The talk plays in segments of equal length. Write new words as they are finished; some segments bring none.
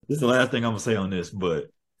This is the last thing I'm gonna say on this, but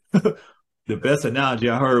the best analogy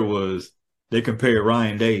I heard was they compared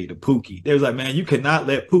Ryan Day to Pookie. They was like, man, you cannot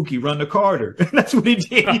let Pookie run the Carter. That's what he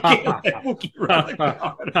did. You can't let Pookie run the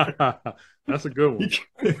Carter. That's a good one.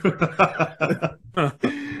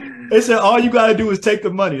 They said all you gotta do is take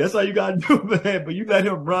the money. That's all you gotta do, man. But you let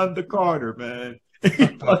him run the Carter, man. He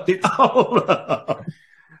fucked it all up.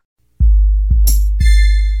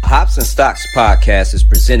 Hops and Stocks podcast is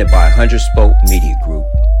presented by 100 Spoke Media Group.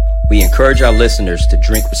 We encourage our listeners to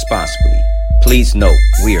drink responsibly. Please note,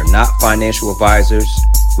 we are not financial advisors.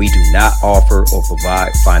 We do not offer or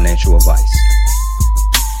provide financial advice.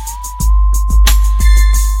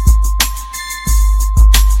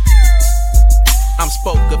 I'm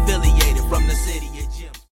Spoke affiliated from the city of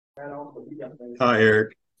Jim. Hi,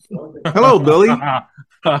 Eric. Hello, Billy.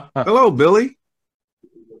 Hello, Billy.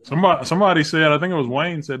 Somebody said, I think it was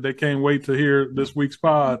Wayne said they can't wait to hear this week's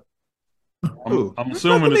pod. I'm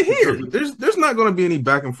assuming it's here. There's not going to be any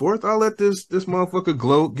back and forth. I'll let this motherfucker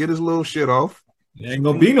gloat, get his little shit off. There ain't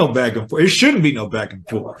gonna be no back and forth. It shouldn't be no back and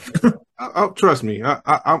forth. Trust me.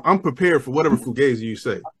 I'm prepared for whatever fugazi you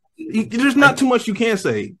say. There's not too much you can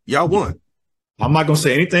say. Y'all won. I'm not gonna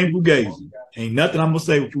say anything fugazi. Ain't nothing I'm gonna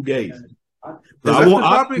say with fugazi.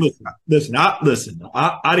 Listen.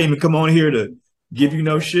 I didn't even come on here to give you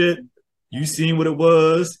no shit. You seen what it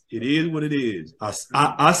was. It is what it is.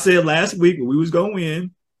 I said last week we was going to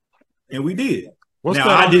win, and we did.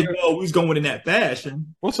 I didn't know we was going to win in that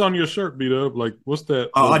fashion. What's on your shirt, B-Dub? Like, what's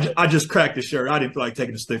that? I just cracked the shirt. I didn't feel like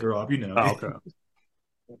taking the sticker off, you know. Oh, okay.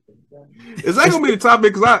 Is that going to be the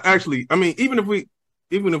topic? Because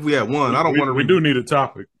even if we had won, I don't want to. We do need a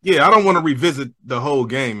topic. Yeah, I don't want to revisit the whole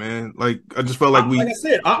game, man. Like, I just felt like Like I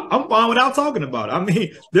said, I'm fine without talking about it. I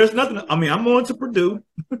mean, there's nothing. I mean, I'm on to Purdue.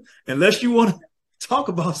 Unless you want to talk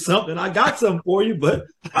about something, I got something for you. But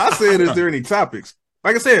I said, is there any topics?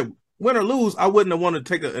 Like I said, win or lose, I wouldn't have wanted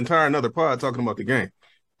to take an entire another pod talking about the game.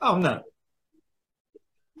 Oh no.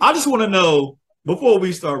 I just want to know before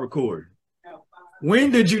we start recording.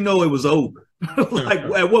 When did you know it was over? Like,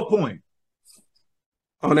 at what point?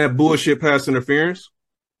 On that bullshit pass interference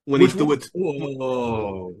when he threw it.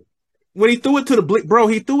 When he threw it to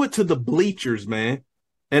he threw it to the bleachers, man,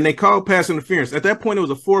 and they called pass interference. At that point, it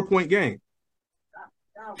was a 4-point game.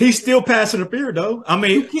 He still pass interfered though. I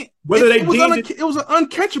mean, it was an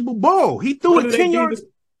uncatchable ball. He threw it 10 yards.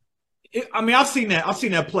 I've seen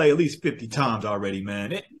that play at least 50 times already,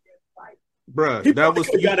 man. He probably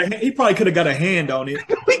could have got a hand on it.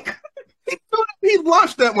 He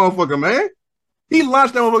launched that motherfucker, man. He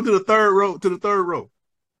launched that motherfucker to the third row.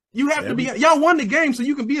 You have to be. Y'all won the game, so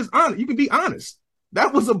you can be honest. You can be honest.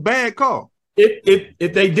 That was a bad call.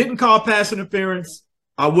 If they didn't call pass interference,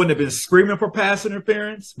 I wouldn't have been screaming for pass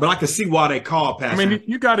interference. But I could see why they called pass. I mean,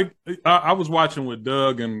 you got to. I was watching with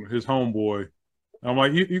Doug and his homeboy. I'm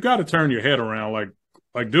like, you got to turn your head around.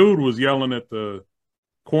 Like dude was yelling at the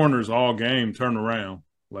corners all game. Turn around.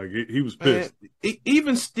 Like he was pissed.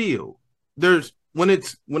 Even still, when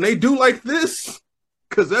they do like this,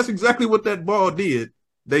 because that's exactly what that ball did.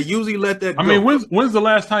 They usually let that go. I mean, when's the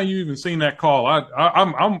last time you even seen that call?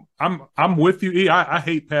 I'm with you, E. I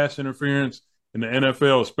hate pass interference in the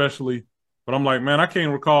NFL, especially. But I'm like, man, I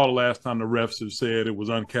can't recall the last time the refs have said it was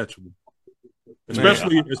uncatchable.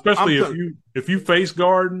 Especially if you face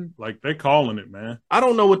guarding, like they calling it, man. I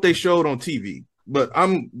don't know what they showed on TV, but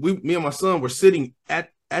me and my son were sitting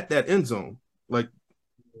at that end zone. Like,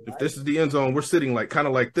 if this is the end zone, we're sitting like kind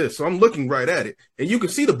of like this. So I'm looking right at it, and you can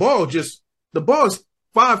see the ball is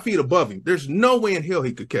 5 feet above him. There's no way in hell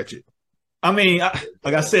he could catch it. I mean,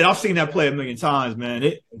 like I said, I've seen that play a million times, man.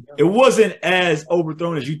 It wasn't as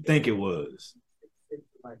overthrown as you think it was.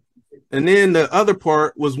 And then the other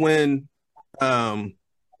part was when it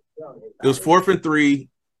was 4th and 3,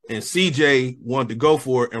 and CJ wanted to go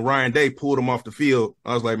for it, and Ryan Day pulled him off the field.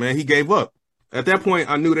 I was like, man, he gave up. At that point,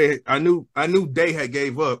 I knew Day had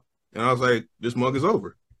gave up, and I was like, this mug is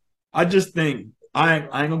over. I just think I ain't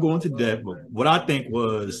gonna go into depth, but what I think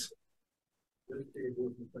was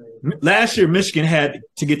last year Michigan had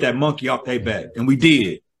to get that monkey off their back, and we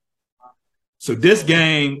did. So this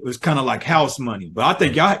game was kind of like house money, but I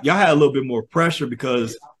think y'all had a little bit more pressure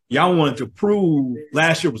because y'all wanted to prove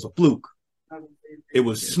last year was a fluke. It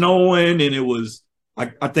was snowing, and it was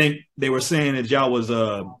I think they were saying that y'all was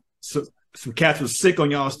some cats was sick on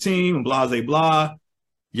y'all's team and blah, blah, blah.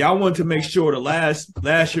 Y'all wanted to make sure the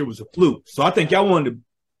last year was a fluke. So I think y'all wanted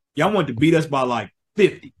to beat us by like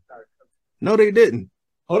 50. No, they didn't.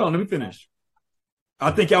 Hold on, let me finish.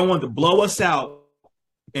 I think y'all wanted to blow us out.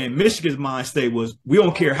 And Michigan's mind state was, we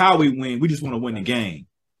don't care how we win. We just want to win the game.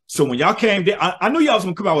 So when y'all came down, I knew y'all was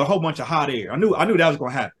going to come out with a whole bunch of hot air. I knew that was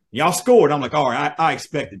going to happen. Y'all scored. I'm like, all right, I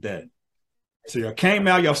expected that. So y'all came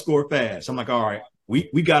out, y'all scored fast. I'm like, all right,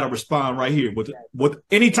 we got to respond right here with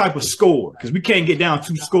any type of score because we can't get down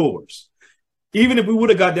 2 scores. Even if we would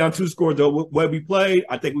have got down 2 scores, though, where we played,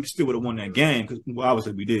 I think we still would have won that game because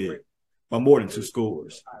obviously we did by more than 2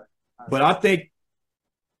 scores. But I think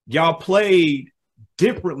y'all played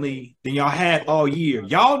differently than y'all had all year.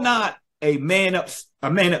 Y'all not a man up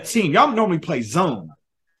team. Y'all normally play zone.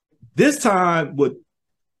 This time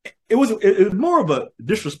it was more of a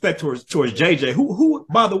disrespect towards JJ, who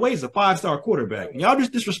by the way is a 5-star quarterback. And y'all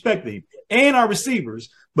just disrespected him and our receivers,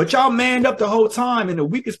 but y'all manned up the whole time. And the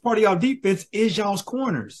weakest part of y'all defense is y'all's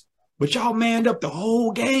corners. But y'all manned up the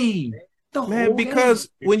whole game. Because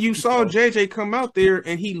when you saw JJ come out there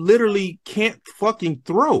and he literally can't fucking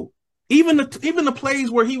throw. Even the plays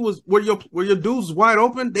where your dude's wide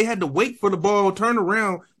open, they had to wait for the ball, turn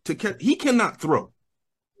around to catch. He cannot throw.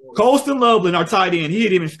 Colston Loveland, our tight end, he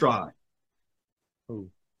hit him in stride.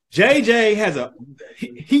 JJ has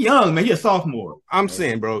he young, man. He a sophomore. I'm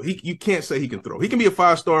saying, bro, you can't say he can throw. He can be a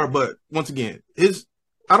 5-star, but once again,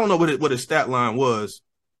 I don't know what his stat line was.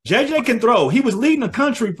 JJ can throw. He was leading the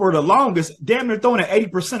country for the longest, damn near throwing at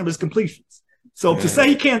 80% of his completions. So to say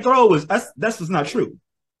he can't throw that's just not true.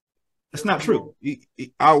 That's not true.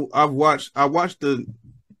 I watched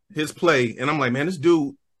his play, and I'm like, man, this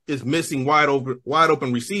dude is missing wide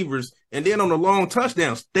open receivers, and then on the long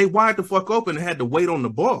touchdowns, they wide the fuck open and had to wait on the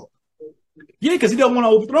ball. Yeah, because he doesn't want to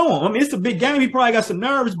overthrow him. I mean, it's a big game. He probably got some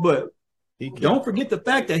nerves, but don't forget the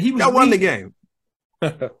fact that he was. Y'all won the game.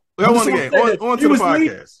 Y'all won the game. On to the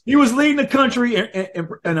podcast. He was leading the country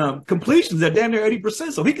and completions at damn near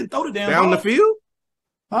 80%, so he can throw the damn down ball. The field.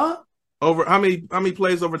 Huh? Over how many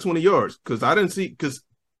plays over 20 yards? Because I didn't see because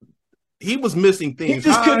he was missing things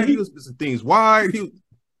high. He was missing things wide.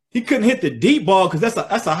 He couldn't hit the deep ball because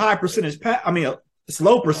that's a high percentage pass. I mean, it's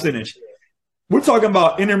low percentage. We're talking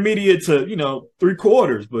about intermediate to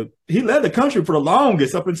 3/4, but he led the country for the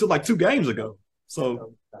longest up until like 2 games ago.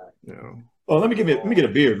 So, oh, let me get a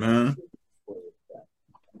beer, man.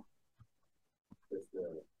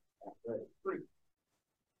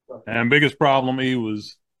 And biggest problem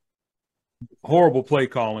was horrible play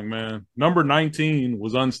calling, man. Number 19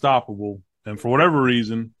 was unstoppable, and for whatever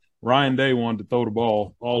reason, Ryan Day wanted to throw the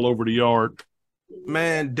ball all over the yard.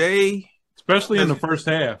 Man, Day, especially in the first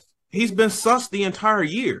half, he's been sus the entire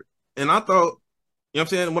year. And I thought, you know what I'm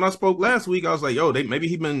saying? When I spoke last week, I was like, maybe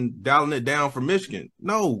he's been dialing it down for Michigan.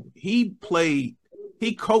 No, he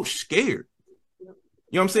coached scared. You know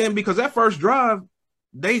what I'm saying? Because that first drive,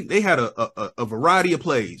 they had a variety of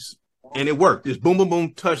plays, and it worked. Just boom, boom,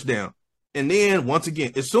 boom, touchdown. And then once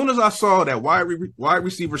again, as soon as I saw that wide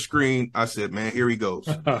receiver screen, I said, "Man, here he goes.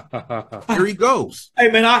 Here he goes." Hey,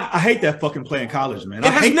 man, I hate that fucking play in college, man.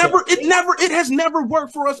 It has never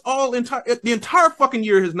worked for us all. The entire fucking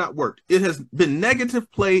year has not worked. It has been negative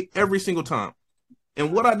play every single time.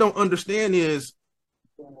 And what I don't understand is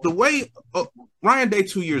the way Ryan Day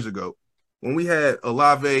 2 years ago, when we had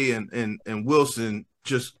Olave and Wilson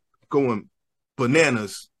just going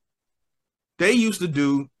bananas, they used to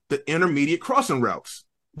do the intermediate crossing routes.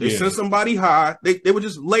 They sent somebody high. They would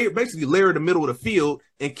just layer the middle of the field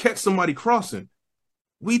and catch somebody crossing.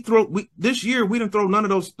 This year we didn't throw none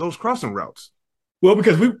of those crossing routes. Well,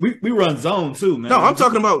 because we run zone too, man. No, I'm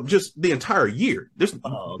talking about just the entire year. This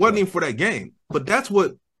wasn't even for that game. But that's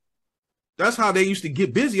how they used to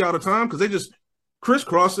get busy all the time, because they just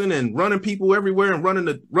crisscrossing and running people everywhere and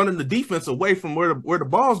running the defense away from where the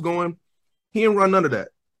ball's going. He didn't run none of that.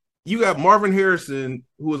 You got Marvin Harrison,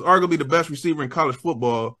 who is arguably the best receiver in college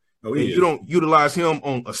football, and you don't utilize him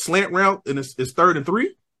on a slant route, and it's 3rd and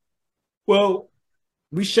 3? Well,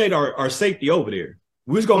 we shade our safety over there.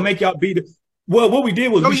 We was going to make y'all beat it. Well, what we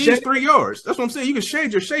did was we used 3 yards. That's what I'm saying. You can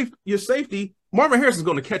shade your safety. Marvin Harrison's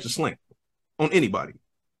going to catch a slant on anybody.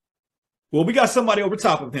 Well, we got somebody over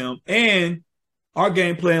top of him, and our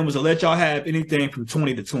game plan was to let y'all have anything from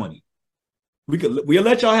 20 to 20. We'll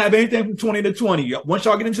let y'all have anything from 20 to 20. Once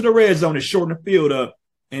y'all get into the red zone, it's shorten the field up,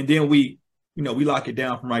 and then we lock it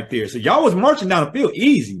down from right there. So y'all was marching down the field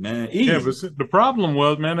easy, man. Easy. Yeah, but the problem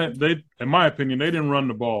was, man, that they, in my opinion, they didn't run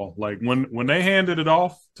the ball. Like when they handed it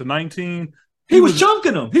off to 19, he was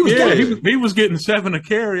chunking them. He was getting 7 a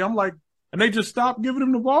carry. I'm like, and they just stopped giving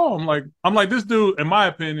him the ball. I'm like, this dude, in my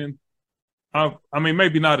opinion, I mean,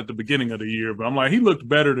 maybe not at the beginning of the year, but I'm like, he looked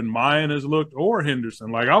better than Mayan has looked, or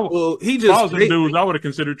Henderson. Like, I would have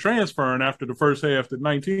considered transferring after the first half that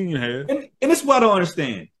 19 had. And that's what I don't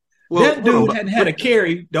understand. Well, that dude hadn't had a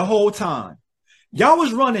carry the whole time. Y'all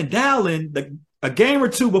was running Dallin a game or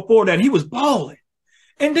two before that. He was balling.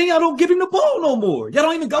 And then y'all don't give him the ball no more. Y'all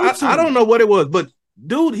don't even go to him. I don't know what it was, but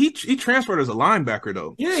dude, he transferred as a linebacker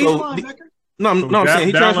though. Yeah, he's a linebacker. I'm saying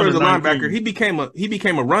he transferred as a linebacker. He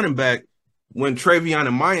became a running back when Travion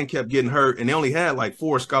and Mayan kept getting hurt, and they only had like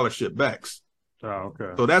 4 scholarship backs. Oh,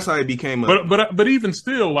 okay. So that's how he became But even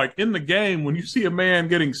still, like in the game, when you see a man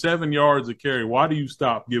getting 7 yards a carry, why do you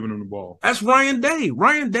stop giving him the ball? That's Ryan Day.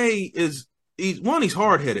 Ryan Day he's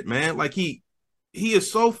hard-headed, man. Like he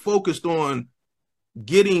is so focused on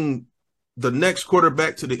getting the next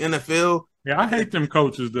quarterback to the NFL. Yeah, I hate them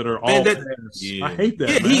coaches that are all pass. Yeah. I hate that.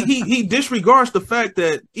 Yeah, man. he disregards the fact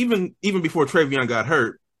that even before Travion got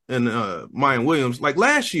hurt and Mayan Williams, like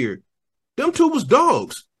last year, them two was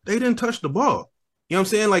dogs. They didn't touch the ball. You know what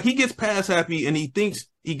I'm saying? Like he gets pass happy and he thinks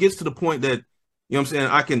he gets to the point that, you know what I'm saying,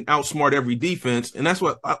 I can outsmart every defense. And that's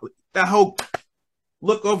what that whole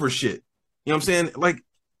look over shit. You know what I'm saying? Like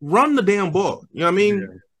run the damn ball. You know what I mean? Yeah.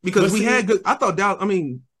 Because had good. I thought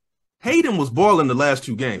Hayden was balling the last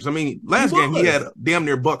 2 games. I mean, last game he had damn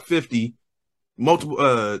near $150, multiple,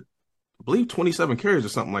 I believe 27 carries or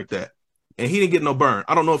something like that. And he didn't get no burn.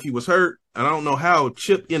 I don't know if he was hurt. And I don't know how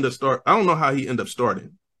Chip ended up starting. I don't know how he ended up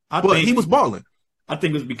starting. But he was balling. I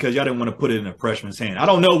think it was because y'all didn't want to put it in a freshman's hand. I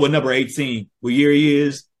don't know what number 18, what year he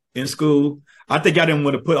is in school. I think y'all didn't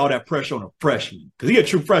want to put all that pressure on a freshman because he's a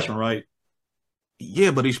true freshman, right?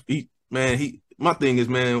 Yeah, but my thing is,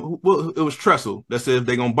 man, well, it was Tressel that said if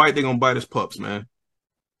they're gonna bite his pups, man.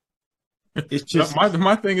 It's just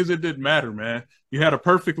my thing is it didn't matter, man. You had a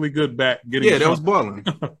perfectly good back getting that was balling.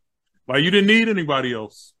 Like you didn't need anybody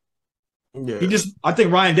else. Yeah. I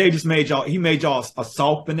think Ryan Day just made y'all a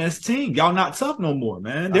soft finesse team. Y'all not tough no more,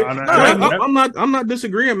 man. I'm not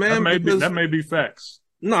disagreeing, man. That may be facts.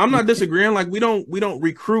 No, I'm not disagreeing. Like we don't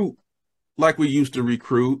recruit like we used to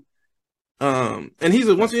recruit. And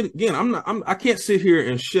once again, I can't sit here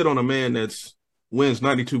and shit on a man that's wins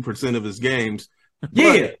 92% of his games.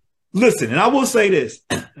 Yeah. Listen, and I will say this.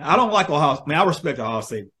 I don't like Ohio. I mean, I respect Ohio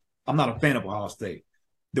State. I'm not a fan of Ohio State.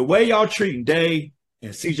 The way y'all treating Day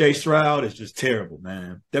and CJ Stroud is just terrible,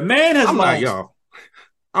 man. The man has I'm not y'all.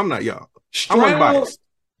 I'm unbiased.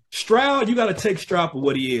 Stroud, you got to take Stroud for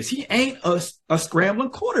what he is. He ain't a scrambling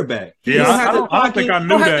quarterback. I don't think I knew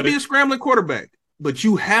that. You don't have to be a scrambling quarterback, but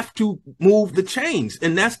you have to move the chains.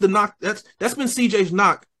 And that's the knock. That's been CJ's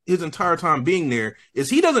knock his entire time being there, is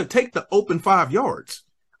he doesn't take the open 5 yards.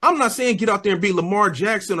 I'm not saying get out there and be Lamar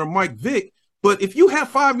Jackson or Mike Vick, but if you have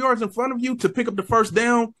 5 yards in front of you to pick up the first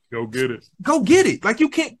down, go get it. Go get it. Like you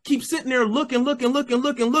can't keep sitting there looking,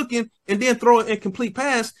 and then throw an incomplete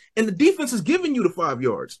pass, and the defense is giving you the 5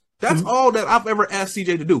 yards. That's all that I've ever asked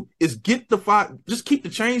CJ to do is get the 5, just keep the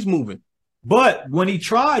chains moving. But when he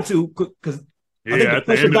tried to, because at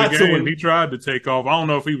the end of the game, he tried to take off. I don't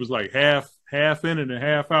know if he was like half in it and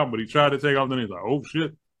half out, but he tried to take off. Then he's like, oh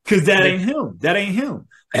shit. Because that ain't him. That ain't him.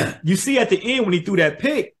 You see at the end when he threw that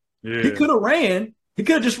pick, he could have ran. He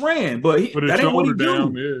could have just ran, but that ain't what he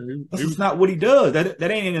do. That's not what he does. That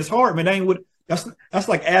ain't in his heart, man. That ain't what. That's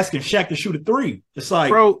like asking Shaq to shoot a 3. It's like,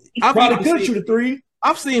 bro, he probably could shoot a 3.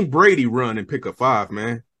 I've seen Brady run and pick a 5,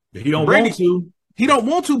 man. He don't want to. He don't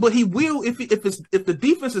want to, but he will if the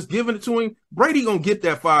defense is giving it to him. Brady gonna get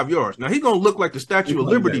that 5 yards. Now he gonna look like the Statue of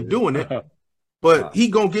Liberty doing it, but he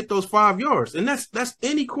gonna get those 5 yards, and that's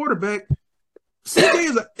any quarterback. CJ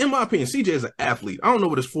is, in my opinion, CJ is an athlete. I don't know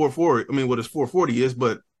what his 4.4. I mean, what his 4.40 is,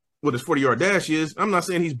 but what his 40-yard dash is. I'm not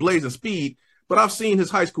saying he's blazing speed, but I've seen his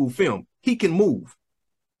high school film. He can move.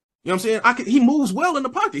 You know what I'm saying? He moves well in the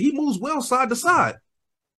pocket. He moves well side to side.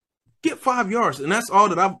 Get 5 yards, and that's all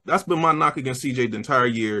that's been my knock against CJ the entire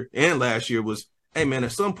year and last year was, hey man,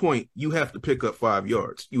 at some point you have to pick up 5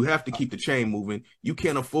 yards. You have to keep the chain moving. You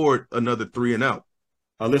can't afford another 3 and out.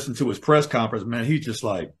 I listened to his press conference, man. He's just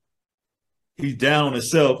like, he's down on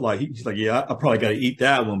himself. Like he's like, yeah, I probably got to eat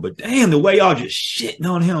that one. But damn, the way y'all just shitting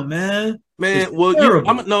on him, man. Man, well,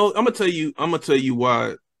 I'm gonna tell you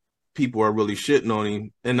why people are really shitting on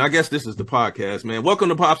him. And I guess this is the podcast, man. Welcome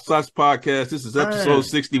to Pop Stocks Podcast. This is episode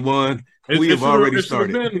 61. We have already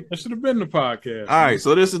started. It should have been the podcast. All right,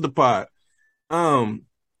 so this is the pod.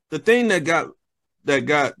 The thing that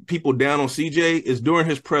got people down on CJ is during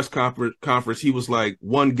his press conference, he was like,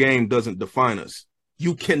 one game doesn't define us.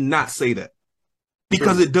 You cannot say that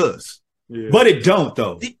because it does. Yeah. But it don't,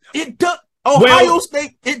 though. It does. Ohio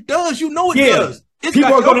State, it does. You know it does.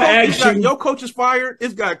 People are going to ask you. Your coach is fired.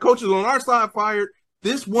 It's got coaches on our side fired.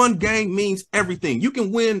 This one game means everything. You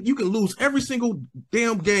can win. You can lose every single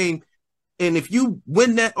damn game. And if you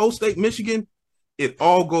win that State, Michigan, it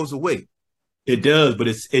all goes away. It does, but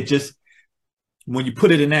it just, when you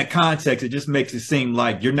put it in that context, it just makes it seem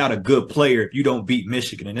like you're not a good player if you don't beat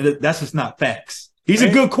Michigan. And that's just not facts. He's a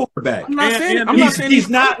good quarterback. I'm not saying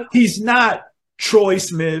he's not Troy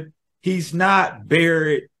Smith. He's not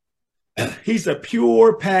Barrett. He's a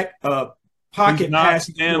pure pocket He's not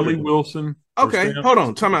passing Stanley quarterback. Wilson. Okay, hold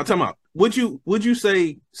on. Time out. Would you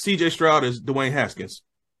say C.J. Stroud is Dwayne Haskins?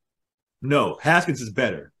 No, Haskins is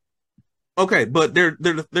better. Okay, but they're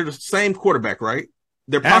the same quarterback, right?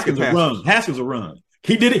 They're pocket passers. Haskins will run.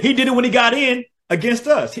 He did it when he got in against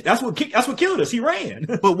us. That's what killed us. He ran.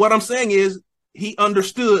 But what I'm saying is he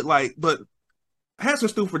understood, but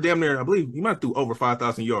Haskins threw for damn near, I believe he might have threw over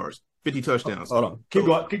 5,000 yards, 50 touchdowns. Hold on.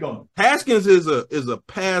 Keep going. Haskins is a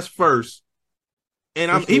pass first,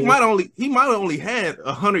 and he might only had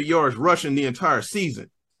 100 yards rushing the entire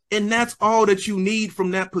season. And that's all that you need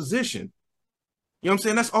from that position. You know what I'm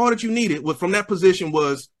saying? That's all that you needed from that position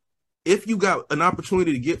was if you got an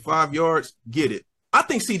opportunity to get 5 yards, get it. I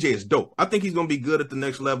think CJ is dope. I think he's going to be good at the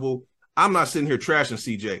next level. I'm not sitting here trashing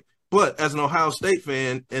CJ, but as an Ohio State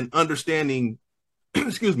fan and understanding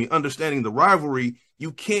the rivalry,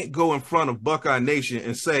 you can't go in front of Buckeye Nation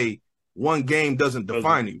and say one game doesn't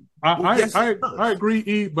define you. I agree,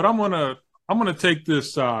 E, but I'm gonna take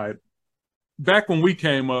this side. Back when we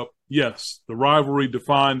came up, yes, the rivalry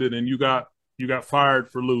defined it, and you got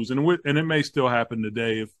fired for losing, and it may still happen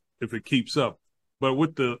today if it keeps up. But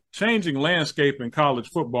with the changing landscape in college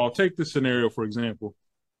football, take this scenario for example: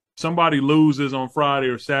 somebody loses on Friday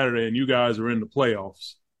or Saturday, and you guys are in the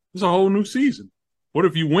playoffs. It's a whole new season. What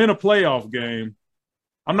if you win a playoff game?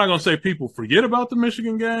 I'm not going to say people forget about the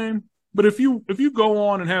Michigan game, but if you go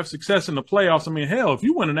on and have success in the playoffs, I mean, hell, if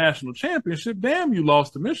you win a national championship, damn, you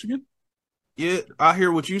lost to Michigan. Yeah, I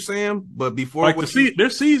hear what you're saying, but before their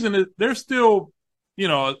season, they're still,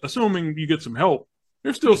 assuming you get some help,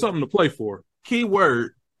 there's still something to play for. Key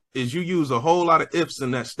word is you use a whole lot of ifs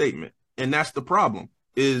in that statement, and that's the problem.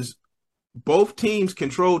 Is both teams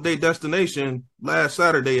controlled their destination last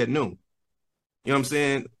Saturday at noon. You know what I'm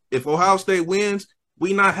saying? If Ohio State wins,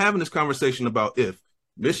 we not having this conversation about if.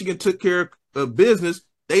 Michigan took care of business,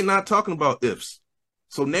 they not talking about ifs.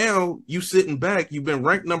 So now you sitting back, you've been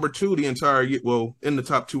ranked number 2 the entire year, well, in the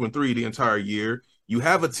top 2 and 3 the entire year. You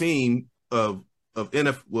have a team of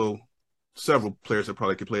several players that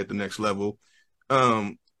probably could play at the next level.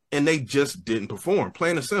 And they just didn't perform,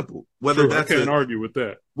 plain and simple. I can't argue with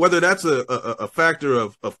that. Whether that's a factor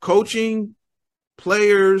of coaching,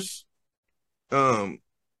 players, and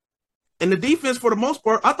the defense, for the most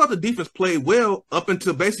part, I thought the defense played well up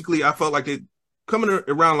until basically I felt like it coming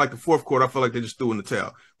around like the fourth quarter. I felt like they just threw in the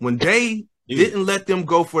towel. When they didn't let them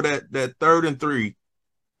go for that 3rd and 3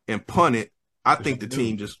 and punt it, I think the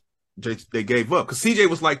team just they gave up. Because CJ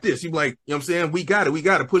was like this. He'd be like, you know what I'm saying? We got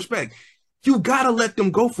to push back. You got to let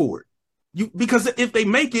them go for it. Because if they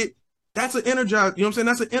make it, that's an energizer. You know what I'm saying?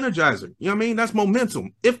 That's an energizer. You know what I mean? That's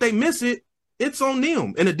momentum. If they miss it, it's on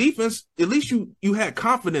them. And the defense, at least you had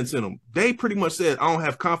confidence in them. They pretty much said, I don't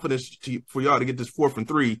have confidence for y'all to get this 4th and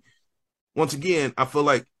 3. Once again, I feel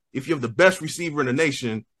like if you have the best receiver in the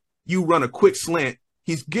nation, you run a quick slant,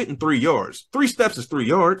 he's getting 3 yards. 3 steps is 3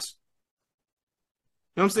 yards.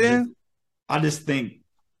 You know what I'm saying? I just think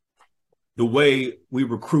the way we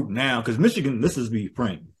recruit now, because Michigan, this is be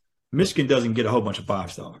frank, Michigan doesn't get a whole bunch of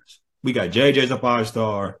 5 stars. We got JJ's a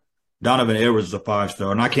 5-star. Donovan Edwards is a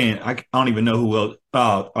 5-star, and I don't even know who else.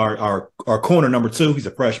 Our corner number 2, he's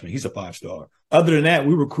a freshman. He's a 5-star. Other than that,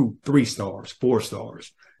 we recruit 3 stars, 4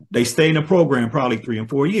 stars. They stay in the program probably 3 and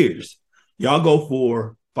 4 years. Y'all go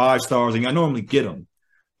for 5 stars, and y'all normally get them.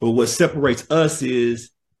 But what separates us is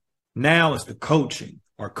now it's the coaching.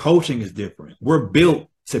 Our coaching is different. We're built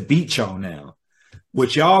to beat y'all now.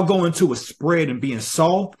 With y'all going to a spread and being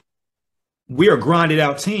soft, we are a grinded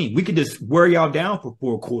out team. We could just wear y'all down for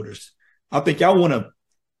 4 quarters. I think y'all want to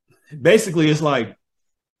basically it's like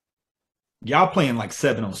y'all playing like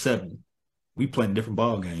 7-on-7. We playing a different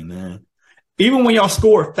ball game, man. Even when y'all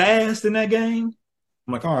score fast in that game,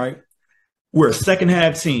 I'm like, all right, we're a second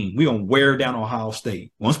half team. We're gonna wear down Ohio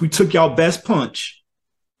State. Once we took y'all best punch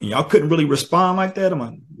and y'all couldn't really respond like that, I'm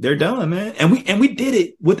like, they're done, man. And we did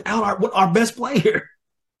it without our best player.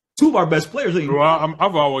 2 of our best players. Well,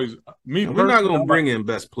 I've always we're not going to bring in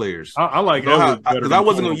best players. I like Edwards better because I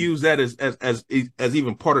wasn't going to use that as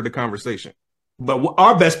even part of the conversation. But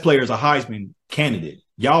our best player is a Heisman candidate.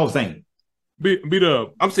 Y'all ain't. Beat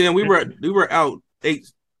up. I'm saying we were out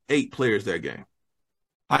eight players that game.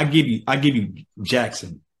 I give you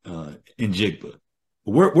Jackson and Jigba.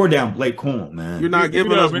 We're down Blake Corn, man. You're not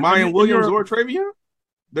giving us Mayan Williams or Travion?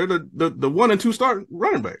 They're the 1 and 2 start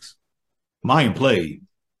running backs. Mayan played.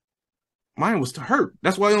 Mayan was hurt.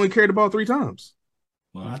 That's why he only carried the ball 3 times.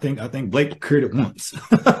 Well, I think Blake carried it once.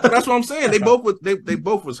 That's what I'm saying. They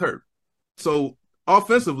both was hurt. So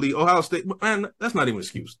offensively, Ohio State, man, that's not even an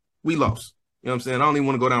excuse. We lost. You know what I'm saying? I don't even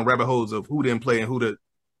want to go down rabbit holes of who didn't play and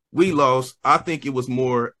we lost. I think it was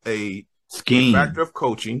more a scheme factor of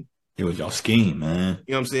coaching. It was y'all scheme, man.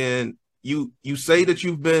 You know what I'm saying? You say that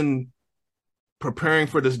you've been preparing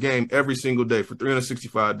for this game every single day for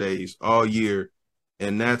 365 days all year,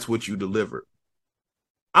 and that's what you delivered.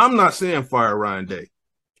 I'm not saying fire Ryan Day,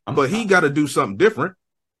 but he got to do something different.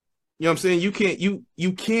 You know what I'm saying?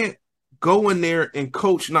 You can't go in there and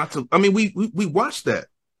coach not to. I mean, we watched that.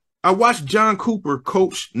 I watched John Cooper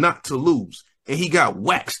coach not to lose, and he got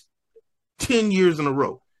waxed 10 years in a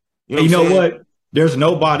row. You know what? There's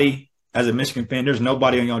nobody, as a Michigan fan, there's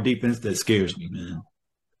nobody on your defense that scares me, man.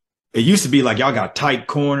 It used to be like y'all got tight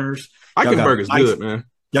corners. Eichenberg is good, man.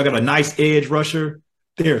 Y'all got a nice edge rusher.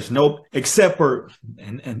 There's no, except for,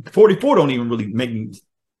 and 44 don't even really make me,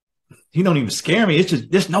 he don't even scare me. It's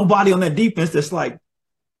just, there's nobody on that defense that's like.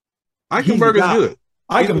 Eichenberg is good.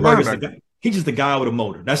 Eichenberg is the guy. He's just a guy with a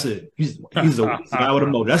motor. That's it. He's a guy with a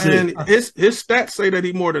motor. That's and it. His stats say that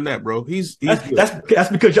he's more than that, bro. That's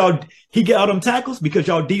because he get all them tackles because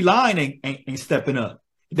y'all D line ain't stepping up.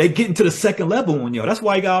 They get into the second level on y'all. That's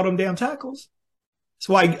why he got all them damn tackles.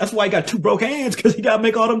 That's why he got 2 broke hands, because he got to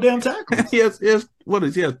make all them damn tackles. he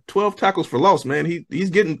has 12 tackles for loss, man. He's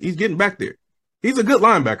getting back there. He's a good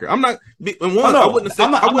linebacker. I'm not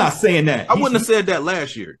saying that. I wouldn't have said that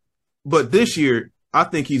last year, but this year I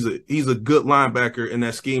think he's a good linebacker in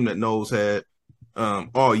that scheme that Knowles had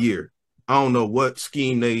all year. I don't know what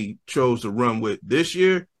scheme they chose to run with this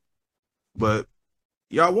year, but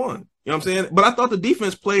y'all won. You know what I'm saying? But I thought the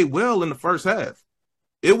defense played well in the first half.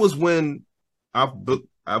 It was when I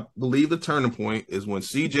believe the turning point is when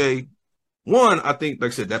CJ won. I think,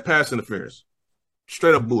 like I said, that pass interference,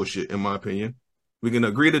 straight up bullshit, in my opinion. We can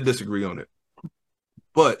agree to disagree on it.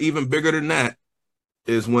 But even bigger than that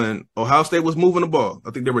is when Ohio State was moving the ball.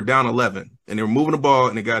 I think they were down 11, and they were moving the ball,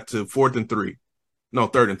 and it got to 4th and 3. No,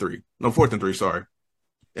 3rd and 3. No, 4th and 3, sorry.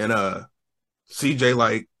 And CJ,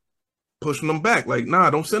 like, pushing them back, like,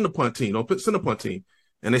 nah, don't send the punt team. Send the punt team.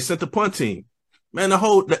 And they sent the punt team. Man,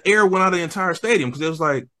 the air went out of the entire stadium, because it was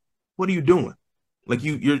like, what are you doing? Like,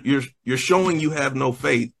 you're showing you have no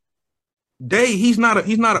faith. Day, he's not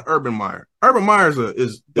an Urban Meyer. Urban Meyer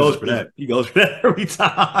goes for that. He goes for that every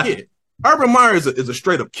time. Yeah. Urban Meyer is a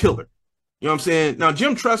straight up killer. You know what I'm saying? Now,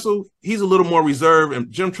 Jim Tressel, he's a little more reserved,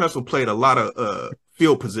 and Jim Tressel played a lot of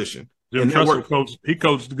field position. Jim Tressel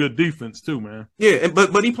coached good defense too, man. Yeah,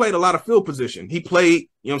 but he played a lot of field position. He played,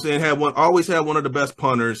 you know what I'm saying, always had one of the best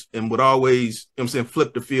punters, and would always, you know what I'm saying,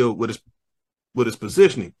 flip the field with his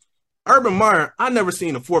positioning. Urban Meyer, I never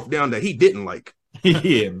seen a 4th down that he didn't like.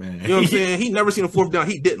 Yeah, man. You know what I'm saying? He never seen a 4th down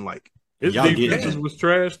he didn't like. His defenses was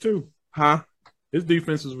trash too. Huh? His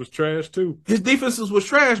defenses was trash too. His defenses was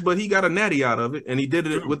trash, but he got a natty out of it, and he did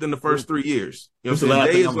it within the first 3 years. You know what I'm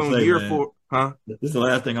saying? Day is on year 4. Huh? This is the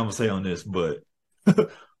last thing I'm gonna say on this, but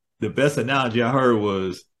the best analogy I heard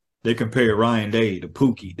was they compared Ryan Day to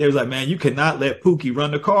Pookie. They was like, man, you cannot let Pookie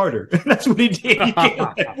run the Carter. That's what he did. You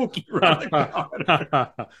can't let Pookie run the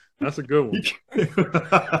Carter. That's a good one.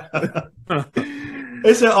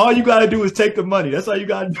 They said all you gotta do is take the money. That's all you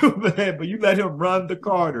gotta do, man. But you let him run the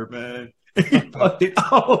Carter, man. He fucked it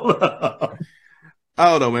all up. I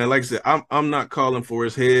don't know, man. Like I said, I'm not calling for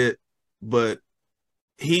his head, but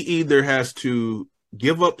he either has to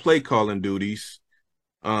give up play calling duties,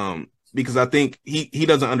 because I think he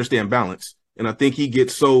doesn't understand balance, and I think he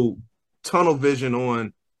gets so tunnel vision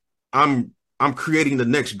on I'm creating the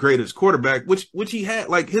next greatest quarterback, which he had.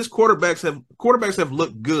 Like, his quarterbacks have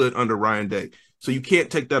looked good under Ryan Day, so you can't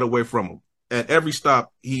take that away from him. At every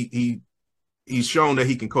stop, he's shown that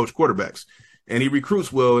he can coach quarterbacks, and he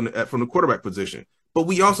recruits well from the quarterback position. But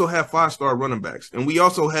we also have 5-star running backs, and we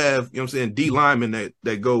also have, you know what I'm saying, D linemen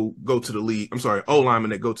that go to the league. I'm sorry, O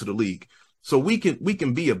linemen that go to the league. So we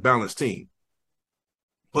can be a balanced team.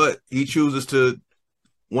 But he chooses to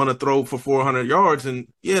want to throw for 400 yards, and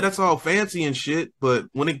yeah, that's all fancy and shit. But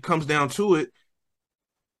when it comes down to it,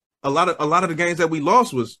 a lot of the games that we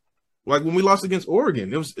lost was like when we lost against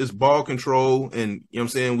Oregon. It's ball control, and you know what I'm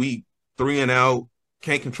saying, we 3 and out,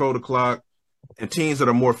 can't control the clock, and teams that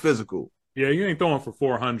are more physical. Yeah, you ain't throwing for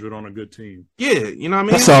 400 on a good team. Yeah, you know what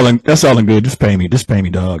I mean? That's all in good. Just pay me,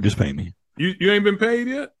 dog. Just pay me. You ain't been paid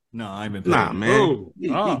yet? No, I ain't been paid. Nah, man.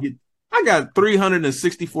 I got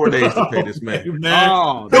 364 days to pay this man. Don't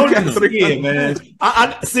man.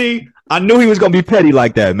 I knew he was gonna be petty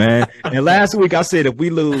like that, man. And last week I said if we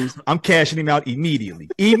lose, I'm cashing him out immediately.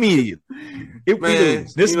 If we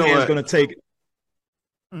lose, this man's gonna take it.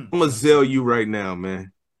 I'm gonna zell you right now,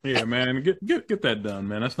 man. Yeah, man, get that done,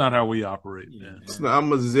 man. That's not how we operate, man. I'm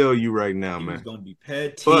gonna zell you right now, man. He's gonna be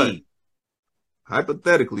petty. But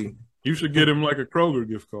hypothetically, You should get him like a Kroger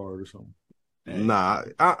gift card or something. Nah,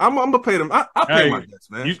 I'm gonna pay them. I pay my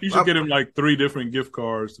debts, man. You should get him like 3 different gift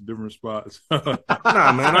cards to different spots.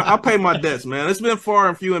 Nah, man, I pay my debts, man. It's been far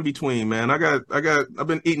and few in between, man. I've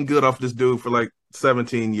been eating good off this dude for like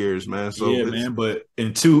 17 years, man. So yeah, man. But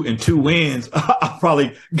in two wins, I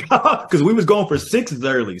probably because we was going for 6s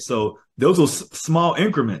early, so those were small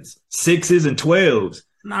increments, 6s and 12s.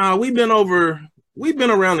 Nah, we've been around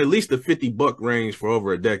at least the $50 range for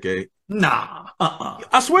over a decade. Nah,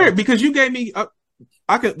 I swear, because you gave me,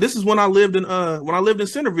 this is when I lived in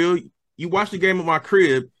Centerville. You watched the game at my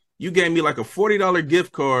crib. You gave me like a $40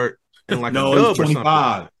 gift card and like no, a dub it's 25. or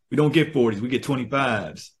something. We don't get 40s. We get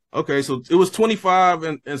 25s. Okay, so it was 25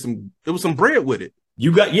 and some bread with it.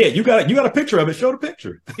 You got a picture of it. Show the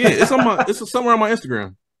picture. Yeah, it's somewhere on my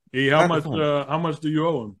Instagram. Hey, how much do you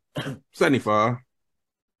owe him? 75.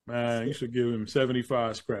 Man, you should give him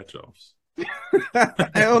 75 scratch offs.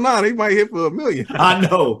 Hell no, they might hit for $1 million. I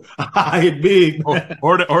know. I hit big.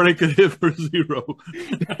 or they could hit for 0.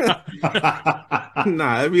 Nah,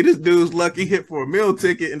 I mean, this dude's lucky hit for a meal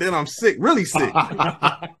ticket, and then I'm sick, really sick.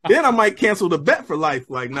 Then I might cancel the bet for life.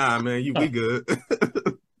 Like, nah, man, we good.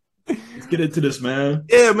 Let's get into this, man.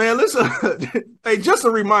 Yeah, man. Listen, hey, just a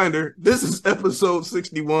reminder, this is episode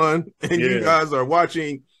 61, and you guys are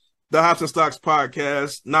watching the Hops and Stocks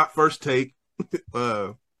podcast, not First Take.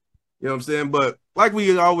 You know what I'm saying? But like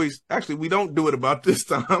we always, actually, we don't do it about this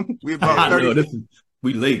time. We about 30.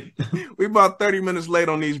 We late. We about 30 minutes late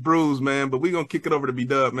on these brews, man. But we're gonna kick it over to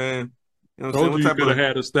B-Dub, man. You know what I'm saying? You could have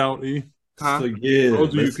had a stout, E. Huh? So, yeah.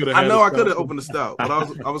 I know I could have opened the stout, but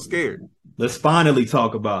I was scared. Let's finally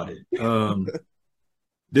talk about it.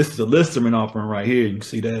 This is a Listerman offering right here. You can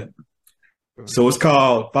see that. So it's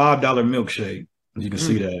called $5 milkshake. You can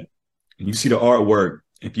see that. And you see the artwork.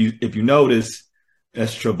 If you notice,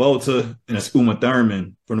 that's Travolta and it's Uma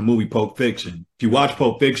Thurman from the movie Pulp Fiction. If you watch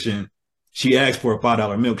Pulp Fiction, she asked for a $5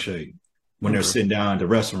 milkshake when they're sitting down at the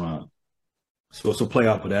restaurant. So it's a play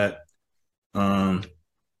off of that.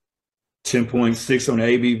 10.6 on the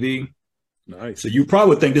ABV. Nice. So you probably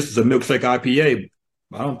would think this is a milkshake IPA,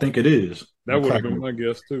 but I don't think it is. That would have been my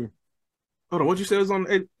guess too. Hold on, what'd you say was on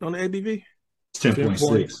the ABV?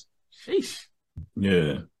 10.6. Sheesh.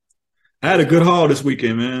 Yeah. I had a good haul this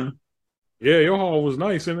weekend, man. Yeah, your haul was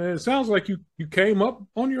nice. And it sounds like you came up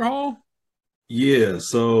on your haul. Yeah,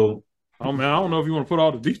 so I mean, I don't know if you want to put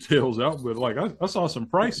all the details out, but like I saw some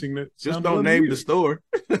pricing that just don't name the store.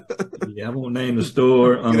 Yeah, I won't name the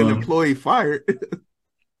store. Get an employee fired.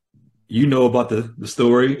 You know about the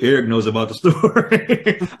story. Eric knows about the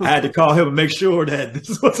story. I had to call him and make sure that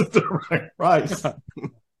this wasn't the right price.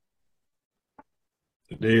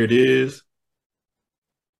 There it is.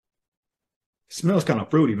 It smells kind of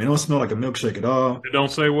fruity, man. It don't smell like a milkshake at all. It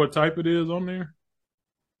don't say what type it is on there.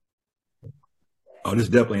 Oh, this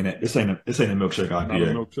definitely ain't it. This ain't a milkshake IPA. Not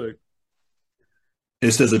a milkshake.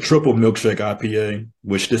 It says a triple milkshake IPA,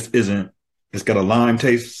 which this isn't. It's got a lime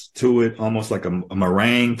taste to it, almost like a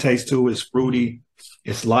meringue taste to it. It's fruity.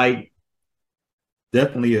 It's light.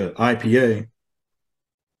 Definitely a IPA.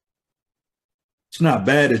 It's not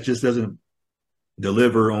bad. It just doesn't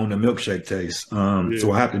deliver on the milkshake taste.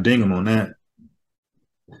 So I have to ding him on that.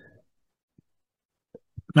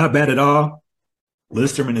 Not bad at all.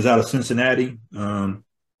 Listerman is out of Cincinnati.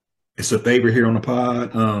 It's a favorite here on the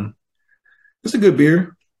pod. It's a good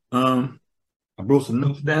beer. I wrote some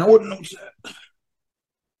notes down. What notes that?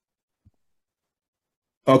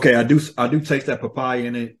 Okay, I do taste that papaya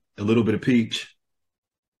in it, a little bit of peach.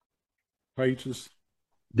 Peaches.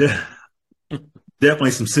 Yeah.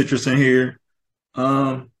 Definitely some citrus in here.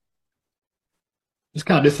 It's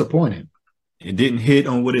kind of disappointing. It didn't hit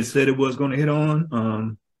on what it said it was going to hit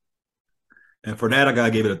on. And for that, I got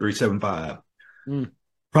to give it a 3.75.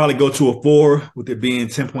 Probably go to a 4 with it being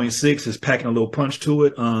 10.6. It's packing a little punch to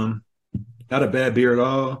it. Not a bad beer at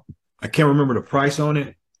all. I can't remember the price on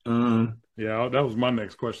it. Yeah, that was my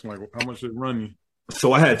next question. Like, how much did it run you?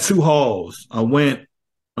 So I had 2 hauls. I went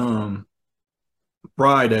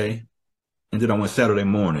Friday, and then I went Saturday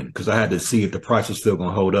morning because I had to see if the price was still going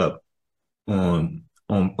to hold up on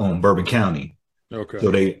Bourbon County. Okay.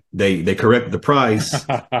 So they corrected the price.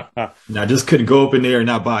 And I just couldn't go up in there and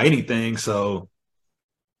not buy anything. So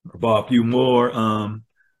I bought a few more. I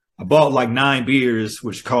bought like 9 beers,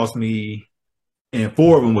 which cost me, and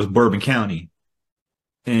 4 of them was Bourbon County.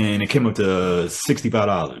 And it came up to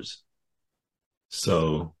 $65.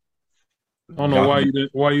 So I don't know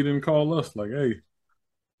why you didn't call us. Like, hey,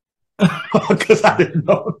 because I didn't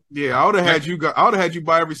know. Yeah, I would have had you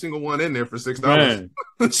buy every single one in there for $6.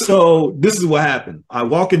 So this is what happened. I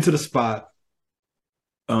walk into the spot.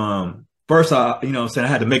 For first I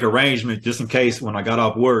had to make arrangements just in case when I got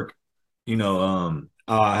off work, I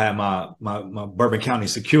had my Bourbon County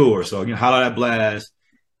secure. So, holler that blast,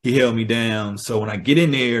 he held me down. So when I get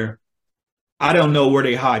in there, I don't know where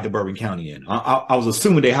they hide the Bourbon County in. I was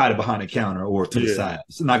assuming they hide it behind the counter or to the side.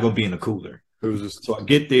 It's not going to be in the cooler. So I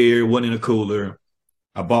get there, went in the cooler.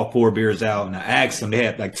 I bought 4 beers out, and I asked them. They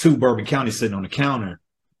had like 2 Bourbon County sitting on the counter.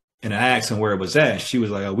 And I asked him where it was at. She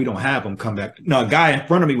was like, "Oh, we don't have them. Come back." No, a guy in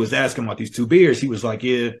front of me was asking about these 2 beers. He was like,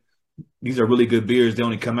 "Yeah, these are really good beers. They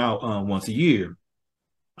only come out once a year."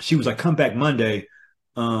 She was like, "Come back Monday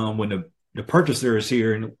when the purchaser is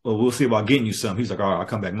here, and we'll see about getting you some." He's like, "All right, I'll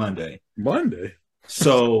come back Monday." Monday.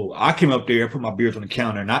 So I came up there, put my beers on the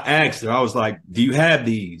counter, and I asked her, I was like, "Do you have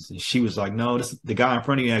these?" And she was like, "No, the guy in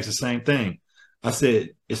front of you asked the same thing." I said,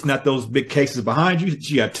 "It's not those big cases behind you."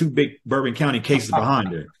 She got 2 big Bourbon County cases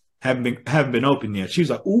behind her. Haven't been opened yet. She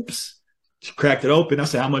was like, "Oops." She cracked it open. I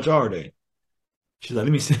said, "How much are they?" She's like,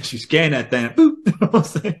 "Let me see." She scanned that thing. Boop. You know what I'm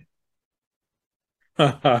saying?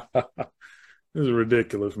 This is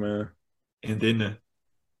ridiculous, man. And then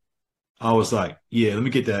I was like, "Yeah, let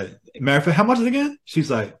me get that." Matter of fact, how much is it again?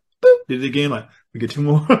 She's like, "Boop." Did it again. Like, we get 2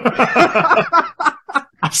 more.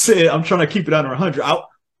 I said, "I'm trying to keep it under 100.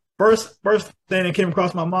 First thing that came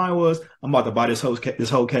across my mind was I'm about to buy this whole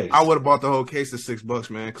case. I would have bought the whole case at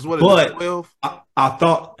 $6, man. Because what is it, 12? I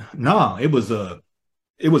thought, it was a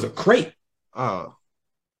crate.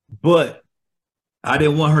 But I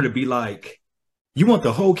didn't want her to be like, "You want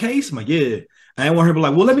the whole case?" I'm like, "Yeah." I didn't want her to be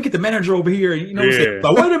like, "Well, let me get the manager over here." You know what I'm saying?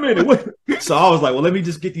 Like, wait a minute. So I was like, "Well, let me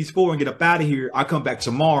just get these 4 and get up out of here. I'll come back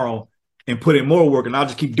tomorrow and put in more work, and I'll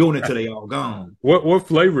just keep doing it till they all gone." What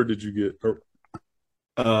flavor did you get?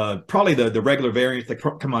 Probably the regular variants that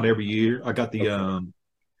come out every year. I got the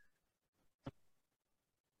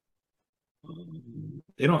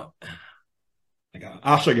they don't.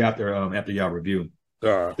 I'll show you after y'all review.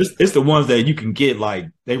 It's the ones that you can get, like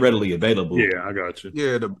they readily available. Yeah, I got you.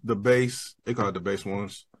 Yeah, the base. They call it the base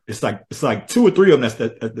ones. It's like 2 or 3 of them that's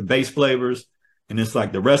the base flavors, and it's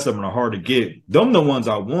like the rest of them are hard to get. Them the ones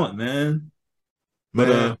I want, man.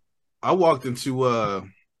 But I walked into a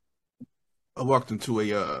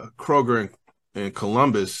Kroger in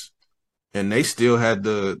Columbus, and they still had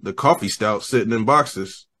the coffee stout sitting in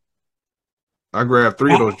boxes. I grabbed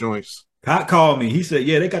 3 of those joints. Pat called me. He said,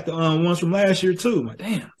 "Yeah, they got the ones from last year too." I'm like,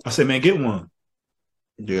 "Damn." I said, "Man, get one."